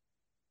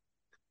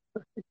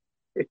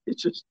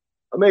 It's just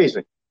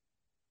amazing.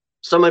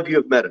 Some of you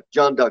have met him,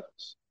 John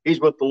Douglas. He's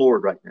with the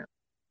Lord right now.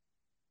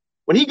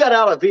 When he got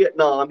out of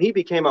Vietnam, he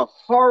became a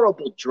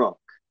horrible drunk.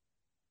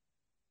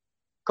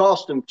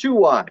 Cost him 2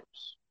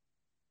 wives.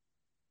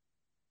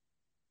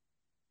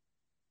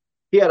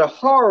 He had a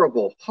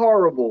horrible,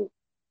 horrible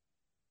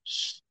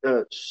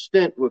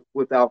stint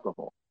with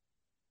alcohol.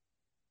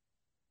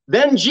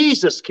 Then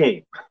Jesus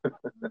came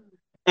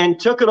and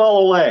took it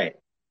all away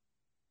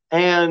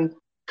and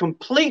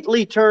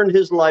completely turned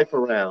his life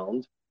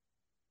around.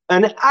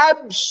 An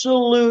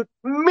absolute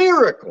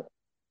miracle.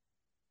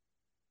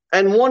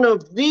 And one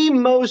of the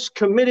most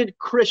committed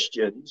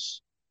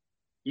Christians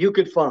you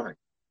could find.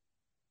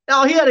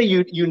 Now, he had a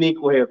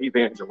unique way of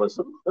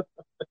evangelism.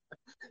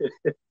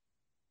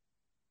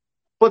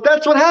 But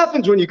that's what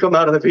happens when you come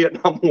out of the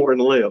Vietnam War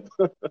and live.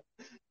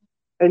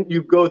 And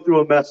you go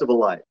through a mess of a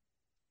life.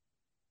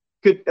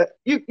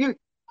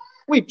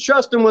 We'd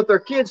trust him with our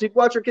kids. He'd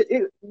watch our kids.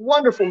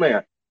 Wonderful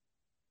man.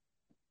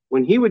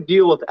 When he would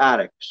deal with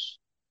addicts,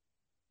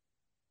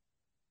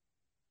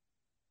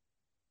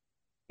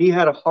 he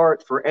had a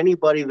heart for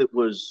anybody that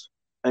was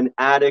an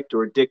addict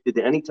or addicted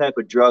to any type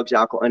of drugs,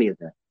 alcohol, any of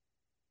that.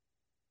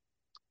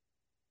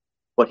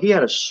 But he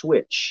had a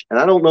switch. And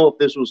I don't know if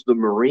this was the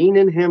Marine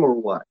in him or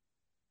what.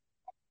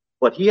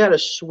 But he had a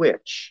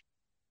switch.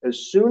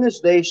 As soon as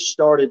they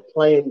started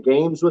playing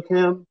games with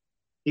him,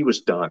 he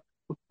was done.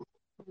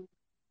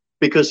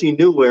 Because he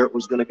knew where it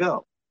was going to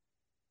go.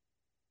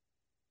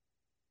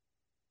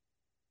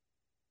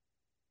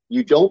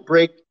 You don't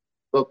break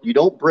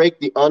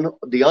the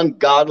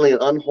ungodly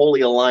and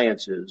unholy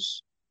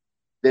alliances,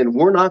 then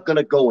we're not going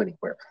to go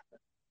anywhere.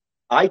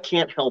 I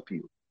can't help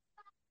you.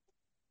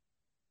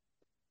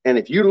 And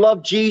if you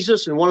love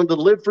Jesus and wanted to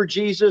live for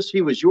Jesus,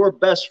 he was your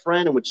best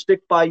friend and would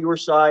stick by your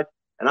side.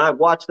 And I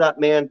watched that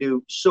man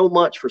do so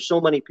much for so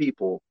many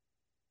people.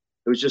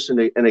 It was just an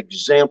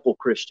example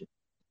Christian.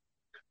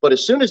 But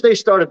as soon as they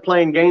started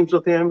playing games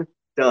with him,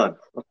 done.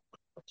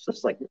 It's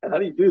just like, how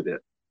do you do this?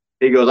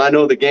 He goes, I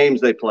know the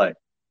games they play.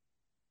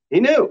 He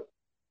knew.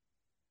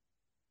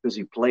 Because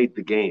he played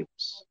the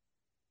games.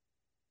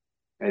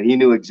 And he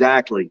knew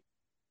exactly.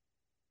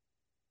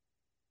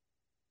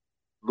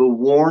 The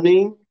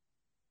warning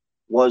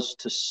was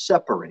to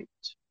separate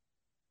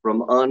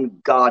from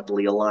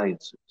ungodly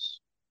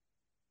alliances.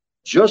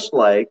 Just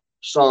like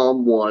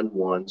Psalm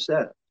 1:1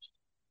 says.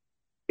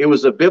 It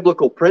was a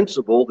biblical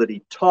principle that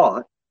he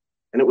taught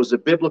And it was a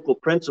biblical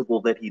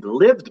principle that he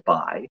lived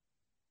by.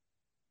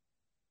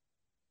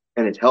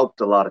 And it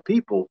helped a lot of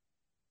people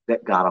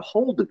that got a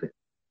hold of it.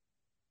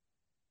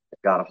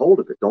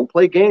 Don't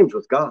play games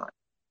with God.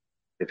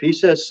 If he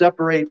says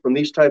separate from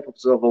these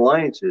types of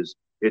alliances,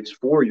 it's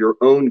for your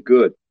own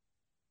good.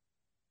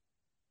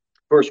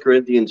 1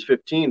 Corinthians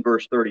 15,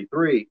 verse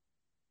 33.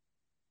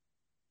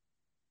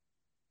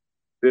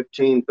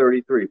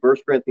 15:33. 1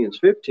 Corinthians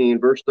 15,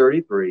 verse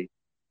 33.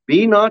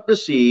 Be not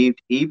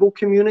deceived, evil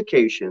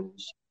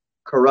communications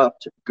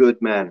corrupt good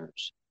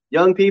manners.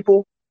 Young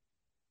people,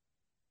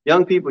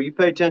 you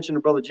pay attention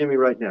to Brother Jimmy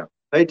right now.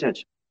 Pay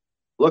attention.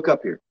 Look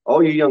up here.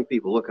 All you young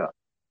people, look up.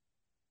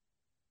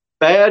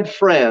 Bad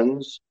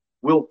friends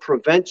will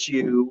prevent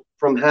you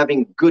from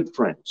having good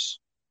friends.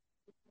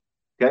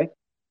 Okay?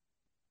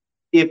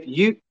 If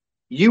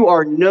you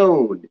are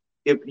known,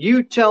 if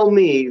you tell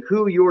me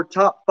who your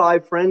top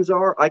 5 friends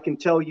are, I can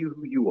tell you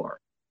who you are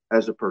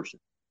as a person.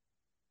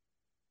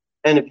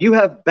 And if you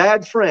have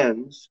bad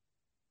friends,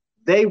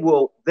 they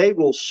will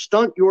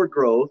stunt your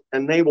growth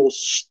and they will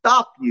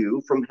stop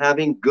you from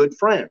having good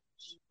friends.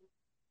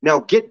 Now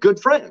get good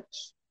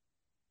friends.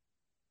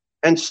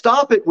 And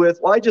stop it with,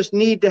 well, I just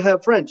need to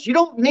have friends. You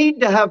don't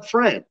need to have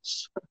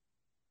friends.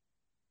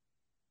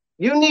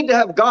 You need to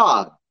have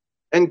God,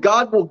 and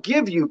God will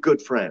give you good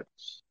friends.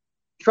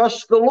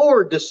 Trust the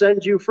Lord to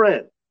send you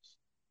friends.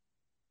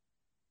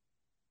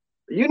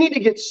 You need to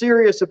get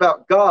serious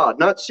about God,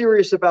 not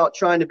serious about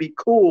trying to be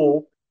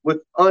cool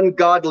with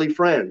ungodly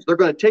friends. They're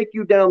going to take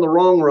you down the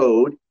wrong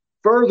road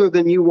further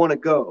than you want to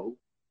go,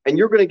 and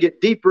you're going to get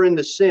deeper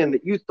into sin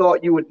that you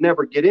thought you would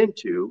never get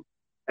into.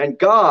 And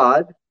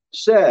God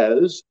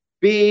says,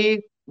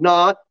 be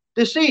not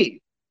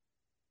deceived.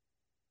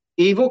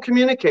 Evil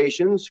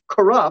communications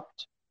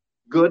corrupt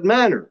good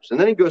manners. And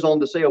then he goes on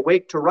to say,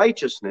 awake to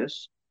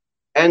righteousness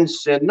and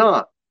sin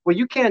not. Well,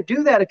 you can't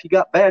do that if you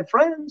got bad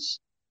friends.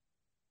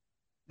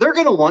 They're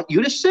going to want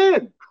you to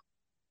sin.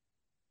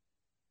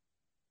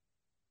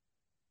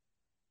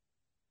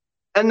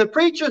 And the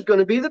preacher's going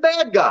to be the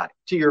bad guy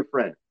to your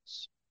friends.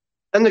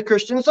 And the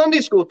Christian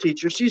Sunday school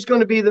teacher, she's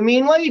going to be the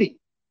mean lady.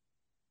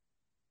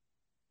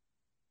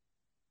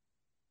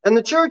 And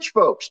the church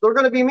folks, they're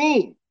going to be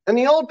mean. And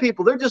the old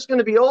people, they're just going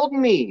to be old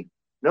and mean.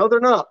 No,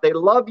 they're not. They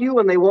love you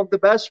and they want the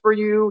best for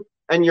you.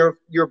 And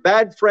your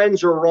bad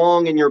friends are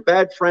wrong and your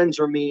bad friends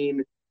are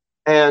mean.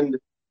 And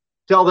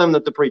tell them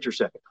that the preacher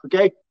said it,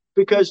 okay?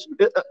 Because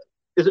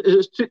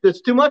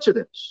it's too much of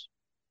this.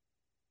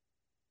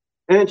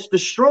 And it's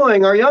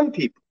destroying our young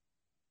people.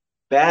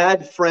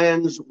 Bad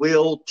friends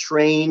will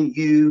train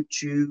you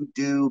to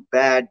do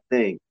bad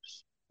things.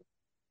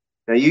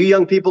 Now, you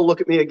young people, look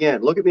at me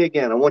again. Look at me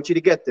again. I want you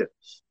to get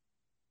this.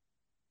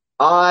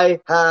 I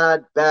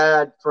had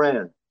bad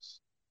friends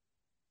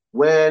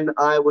when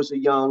I was a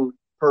young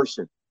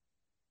person.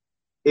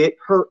 It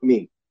hurt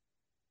me.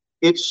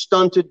 It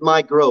stunted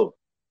my growth.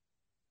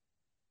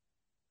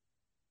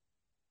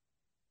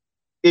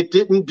 It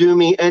didn't do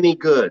me any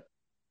good.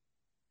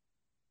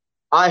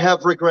 I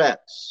have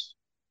regrets.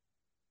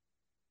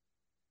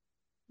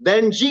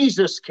 Then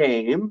Jesus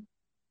came,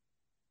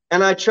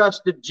 and I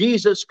trusted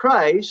Jesus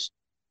Christ.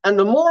 And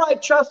the more I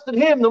trusted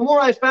him, the more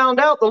I found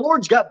out the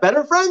Lord's got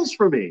better friends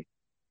for me.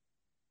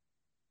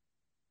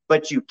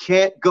 But you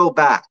can't go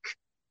back.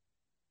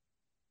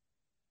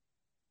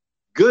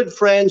 Good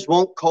friends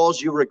won't cause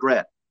you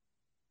regret.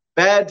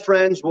 Bad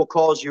friends will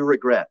cause you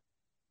regret.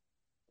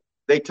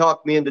 They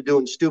talked me into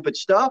doing stupid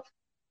stuff.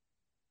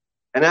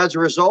 And as a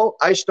result,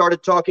 I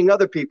started talking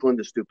other people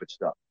into stupid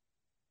stuff.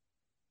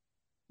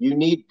 You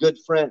need good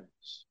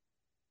friends.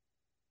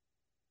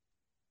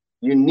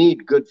 You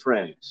need good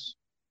friends.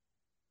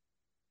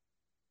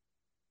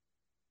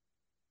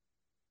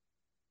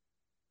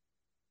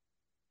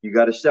 You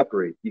got to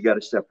separate. You got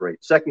to separate.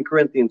 2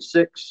 Corinthians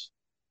 6.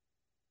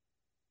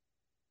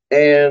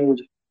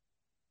 And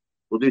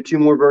we'll do 2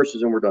 more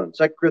verses and we're done.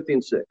 2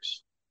 Corinthians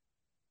 6.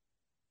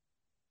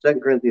 2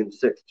 Corinthians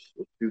 6.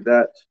 Let's do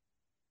that.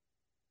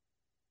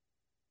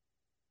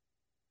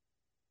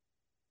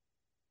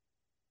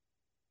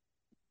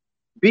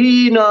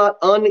 Be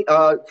not 2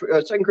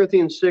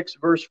 Corinthians 6,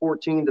 verse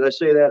 14. Did I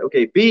say that?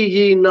 Okay. Be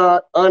ye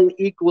not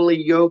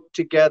unequally yoked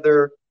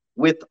together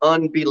with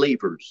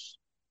unbelievers.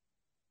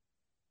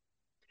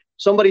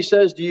 Somebody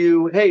says to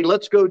you, hey,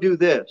 let's go do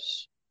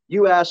this.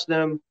 You ask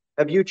them,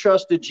 have you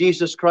trusted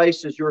Jesus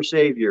Christ as your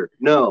Savior?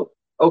 No.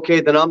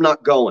 Okay, then I'm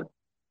not going.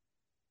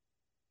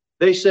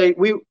 They say,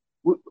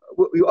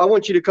 I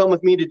want you to come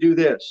with me to do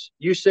this.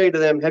 You say to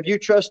them, have you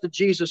trusted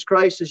Jesus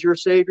Christ as your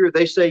Savior?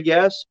 They say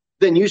yes.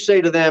 Then you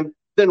say to them,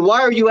 then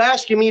why are you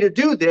asking me to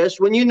do this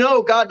when you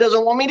know God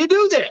doesn't want me to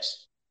do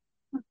this?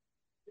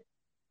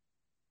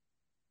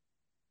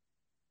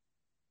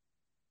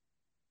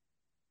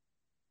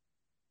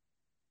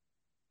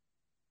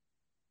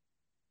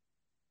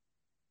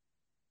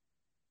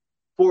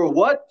 For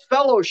what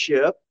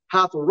fellowship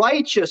hath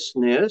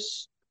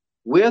righteousness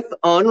with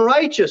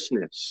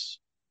unrighteousness?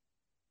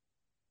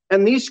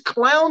 And these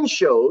clown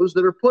shows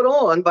that are put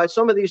on by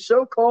some of these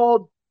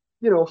so-called,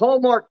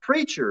 Hallmark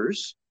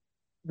preachers,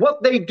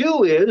 what they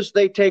do is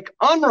they take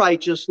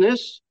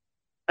unrighteousness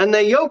and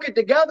they yoke it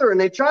together and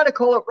they try to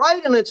call it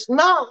right, and it's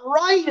not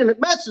right, and it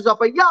messes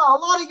up a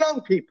lot of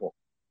young people.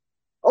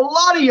 A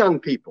lot of young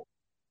people.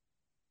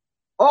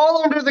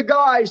 All under the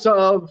guise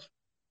of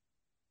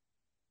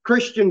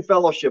Christian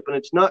fellowship, and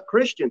it's not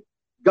Christian.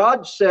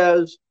 God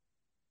says,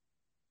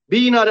 be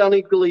ye not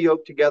unequally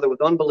yoked together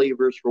with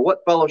unbelievers, for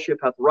what fellowship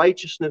hath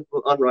righteousness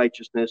with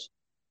unrighteousness,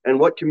 and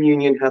what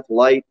communion hath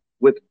light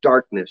with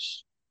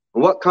darkness?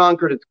 And what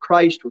concordeth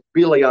Christ with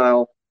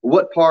Belial?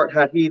 What part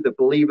hath he that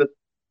believeth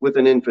with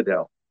an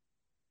infidel?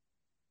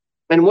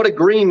 And what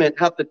agreement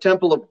hath the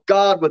temple of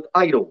God with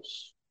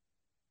idols?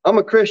 I'm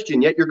a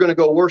Christian, yet you're going to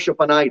go worship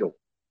an idol.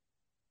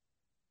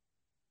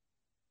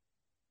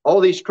 All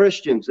these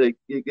Christians,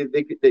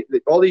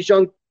 all these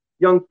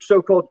young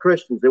so-called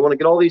Christians, they want to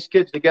get all these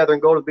kids together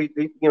and go to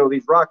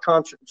these rock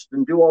concerts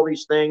and do all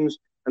these things,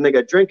 and they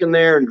got drinking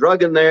there and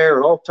drugging there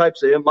and all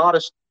types of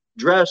immodest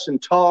dress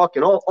and talk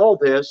and all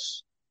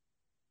this.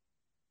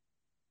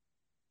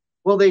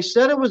 Well, they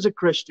said it was a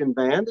Christian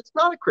band. It's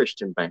not a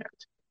Christian band.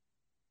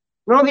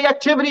 None of the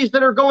activities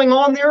that are going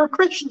on there are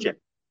Christian.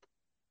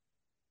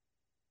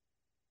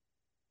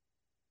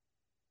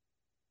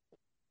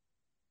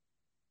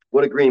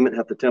 What agreement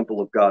hath the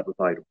temple of God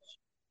with idols?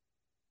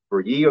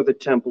 For ye are the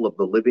temple of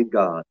the living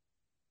God.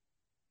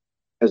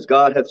 As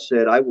God hath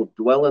said, I will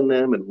dwell in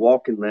them and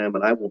walk in them,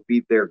 and I will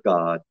be their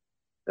God,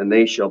 and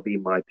they shall be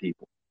my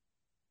people.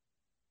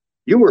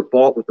 You were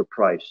bought with a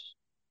price.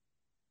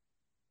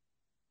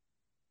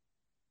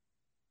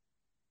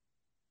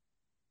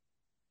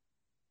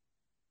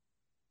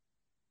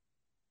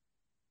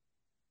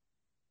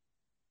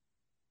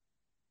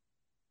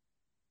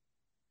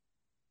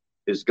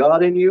 Is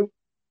God in you?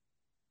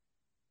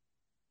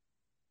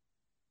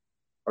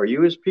 Are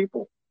you his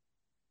people?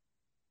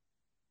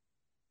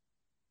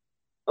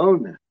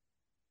 Own that.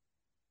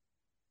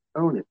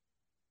 Own it.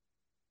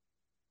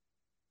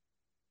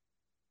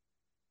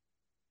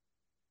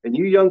 And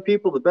you young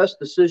people, the best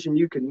decision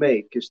you can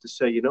make is to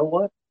say, you know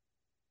what?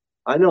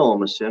 I know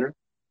I'm a sinner.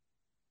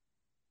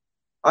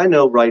 I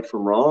know right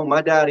from wrong.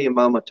 My daddy and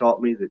mama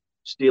taught me that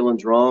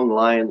stealing's wrong,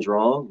 lying's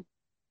wrong.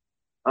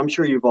 I'm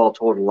sure you've all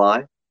told a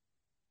lie.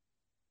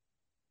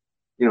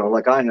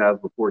 Like I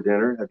have before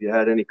dinner. Have you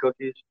had any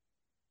cookies?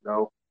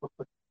 No.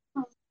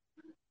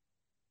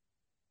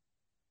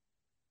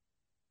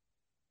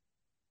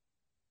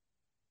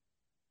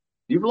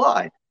 You've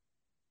lied.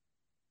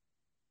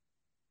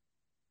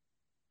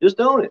 Just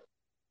own it.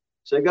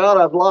 Say, God,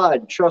 I've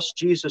lied. Trust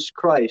Jesus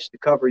Christ to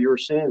cover your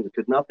sin,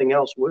 because nothing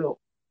else will.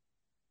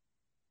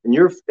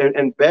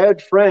 And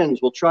bad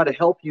friends will try to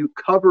help you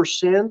cover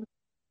sin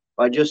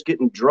by just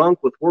getting drunk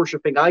with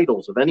worshiping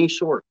idols of any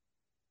sort.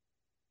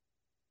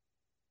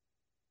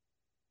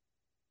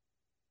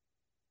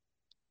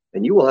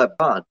 And you will have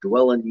God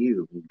dwell in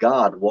you, and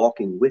God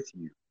walking with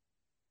you.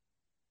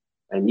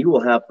 And you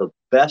will have the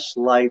best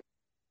life.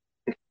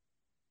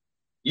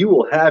 You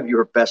will have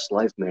your best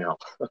life now.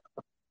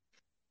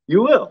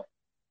 You will.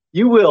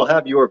 You will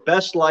have your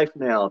best life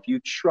now if you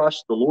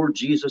trust the Lord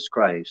Jesus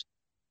Christ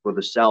for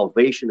the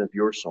salvation of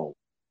your soul.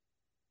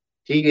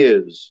 He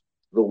is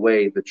the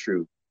way, the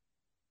truth,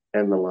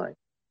 and the life.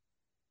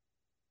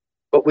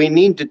 But we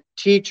need to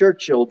teach our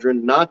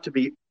children not to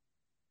be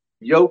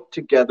yoked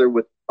together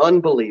with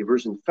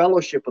unbelievers and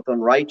fellowship with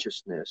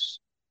unrighteousness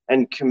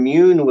and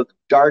commune with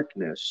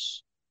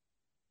darkness,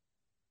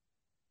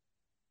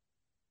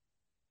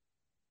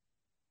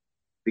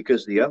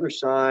 because the other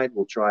side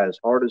will try as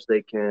hard as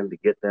they can to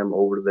get them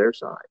over to their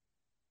side.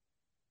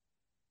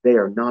 They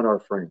are not our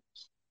friends.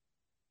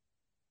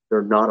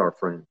 They're not our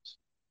friends.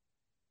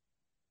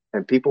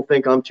 And people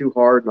think I'm too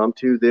hard and I'm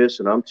too this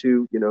and I'm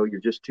too, you're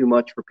just too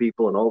much for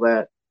people and all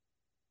that.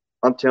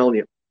 I'm telling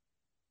you,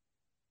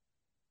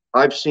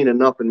 I've seen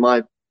enough in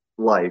my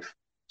life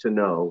to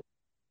know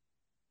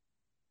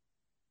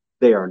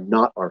they are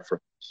not our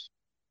friends.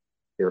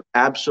 They're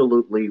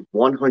absolutely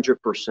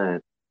 100%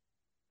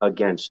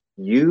 against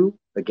you,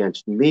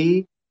 against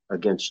me,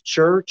 against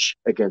church,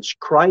 against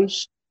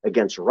Christ,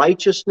 against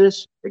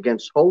righteousness,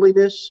 against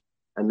holiness,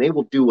 and they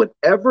will do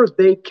whatever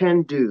they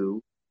can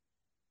do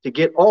to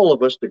get all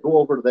of us to go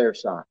over to their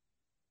side.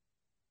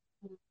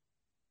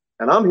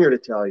 And I'm here to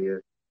tell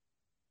you,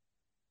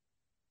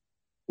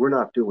 we're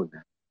not doing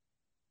that.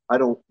 I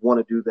don't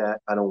want to do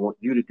that. I don't want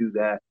you to do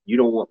that. You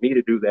don't want me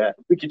to do that.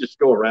 We can just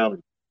go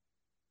around.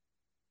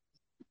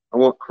 I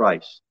want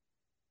Christ.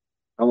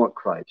 I want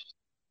Christ.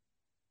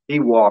 He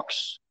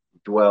walks,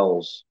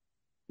 dwells,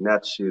 and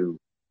that's who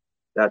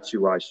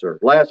I serve.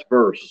 Last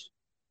verse.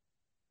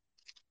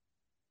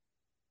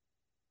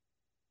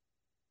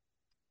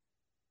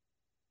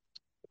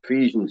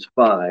 Ephesians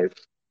 5.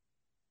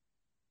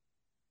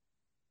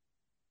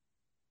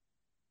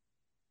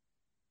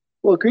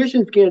 Well,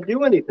 Christians can't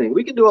do anything.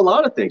 We can do a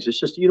lot of things. It's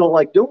just you don't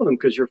like doing them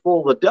because you're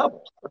full of the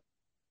devil.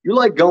 You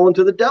like going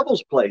to the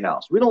devil's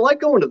playhouse. We don't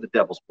like going to the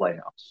devil's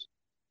playhouse.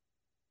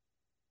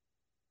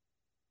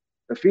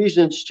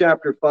 Ephesians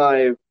chapter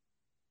 5,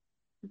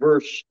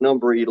 verse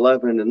number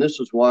 11, and this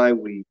is why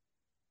we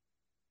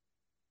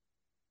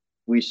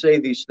we say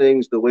these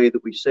things the way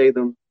that we say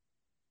them.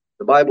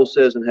 The Bible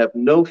says, and have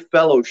no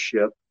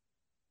fellowship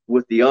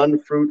with the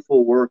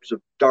unfruitful works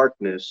of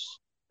darkness,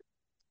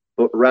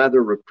 but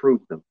rather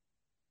reprove them.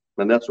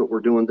 And that's what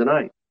we're doing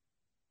tonight.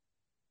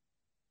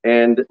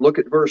 And look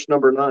at verse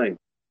number 9.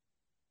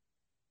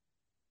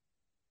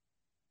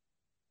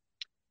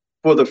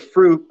 For the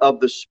fruit of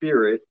the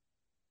Spirit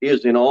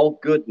is in all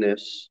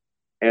goodness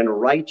and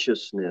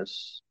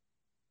righteousness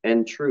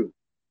and truth.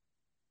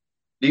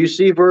 Do you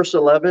see verse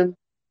 11?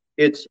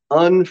 It's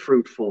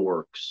unfruitful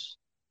works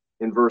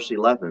in verse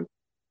 11.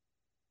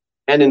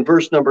 And in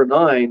verse number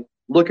 9,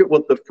 look at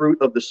what the fruit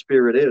of the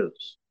Spirit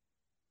is.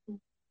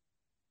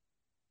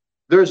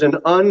 There's an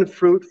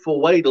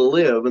unfruitful way to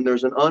live, and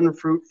there's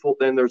unfruitful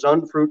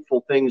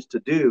things to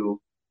do.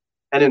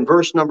 And in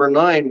verse number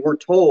 9, we're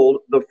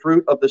told the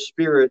fruit of the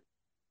Spirit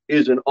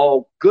is in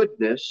all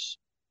goodness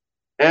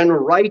and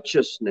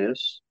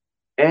righteousness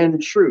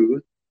and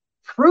truth,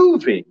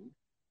 proving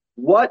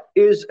what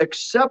is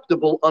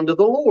acceptable unto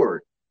the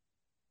Lord.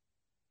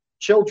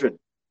 Children,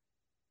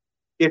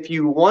 if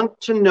you want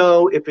to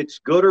know if it's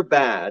good or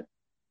bad,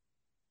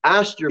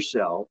 ask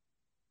yourself,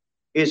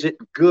 is it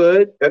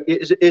good?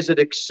 Is it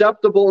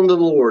acceptable unto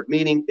the Lord?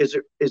 Meaning, is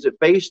it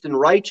based in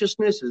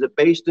righteousness? Is it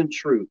based in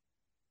truth?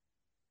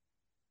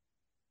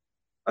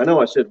 I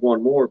know I said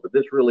one more, but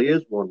this really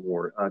is one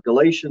more.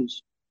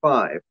 Galatians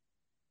 5.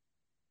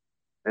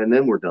 And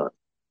then we're done.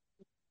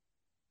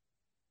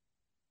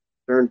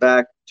 Turn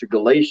back to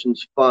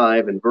Galatians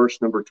 5 and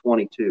verse number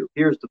 22.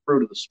 Here's the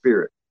fruit of the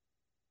Spirit.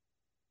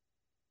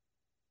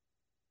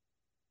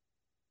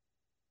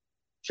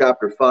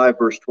 Chapter 5,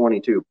 verse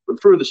 22. The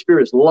fruit of the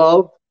Spirit is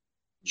love,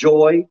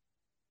 joy,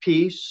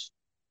 peace,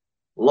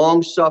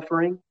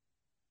 long-suffering,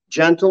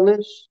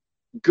 gentleness,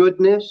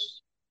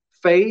 goodness,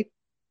 faith,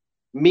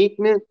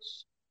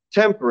 meekness,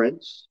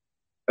 temperance.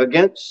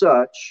 Against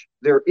such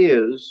there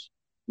is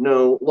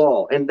no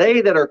law. And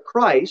they that are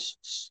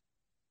Christ's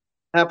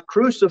have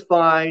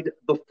crucified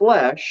the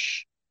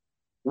flesh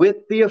with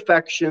the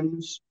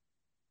affections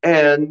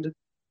and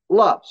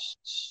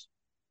lusts.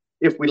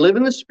 If we live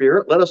in the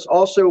Spirit, let us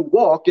also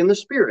walk in the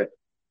Spirit.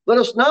 Let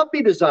us not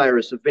be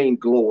desirous of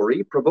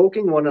vainglory,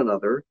 provoking one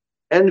another,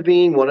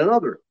 envying one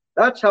another.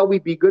 That's how we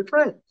be good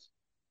friends.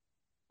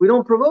 We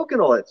don't provoke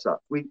and all that stuff.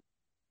 We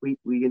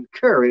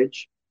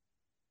encourage,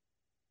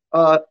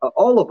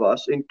 all of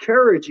us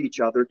encourage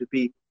each other to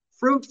be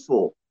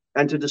fruitful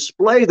and to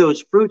display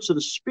those fruits of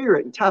the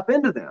Spirit and tap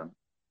into them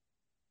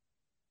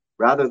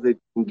rather than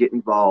get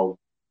involved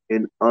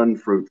in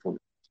unfruitfulness.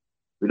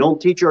 We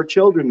don't teach our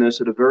children this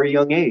at a very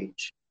young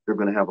age. They're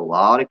going to have a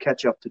lot of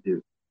catch up to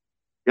do.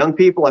 Young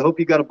people, I hope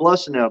you got a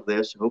blessing out of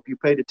this. I hope you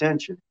paid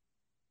attention.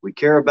 We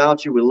care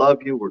about you. We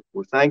love you.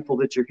 We're thankful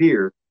that you're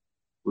here.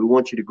 We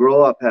want you to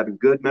grow up having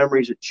good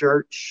memories at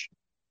church,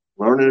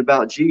 learning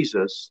about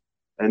Jesus,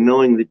 and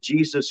knowing that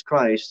Jesus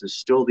Christ is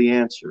still the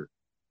answer.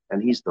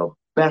 And he's the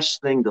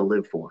best thing to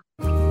live for.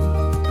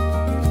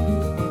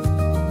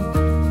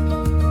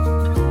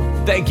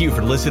 Thank you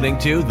for listening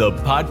to the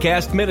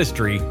podcast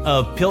ministry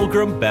of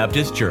Pilgrim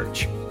Baptist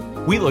Church.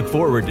 We look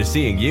forward to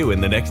seeing you in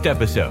the next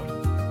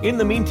episode. In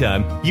the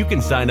meantime, you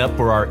can sign up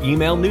for our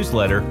email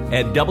newsletter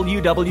at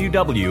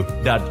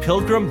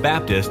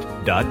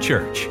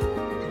www.pilgrimbaptist.church.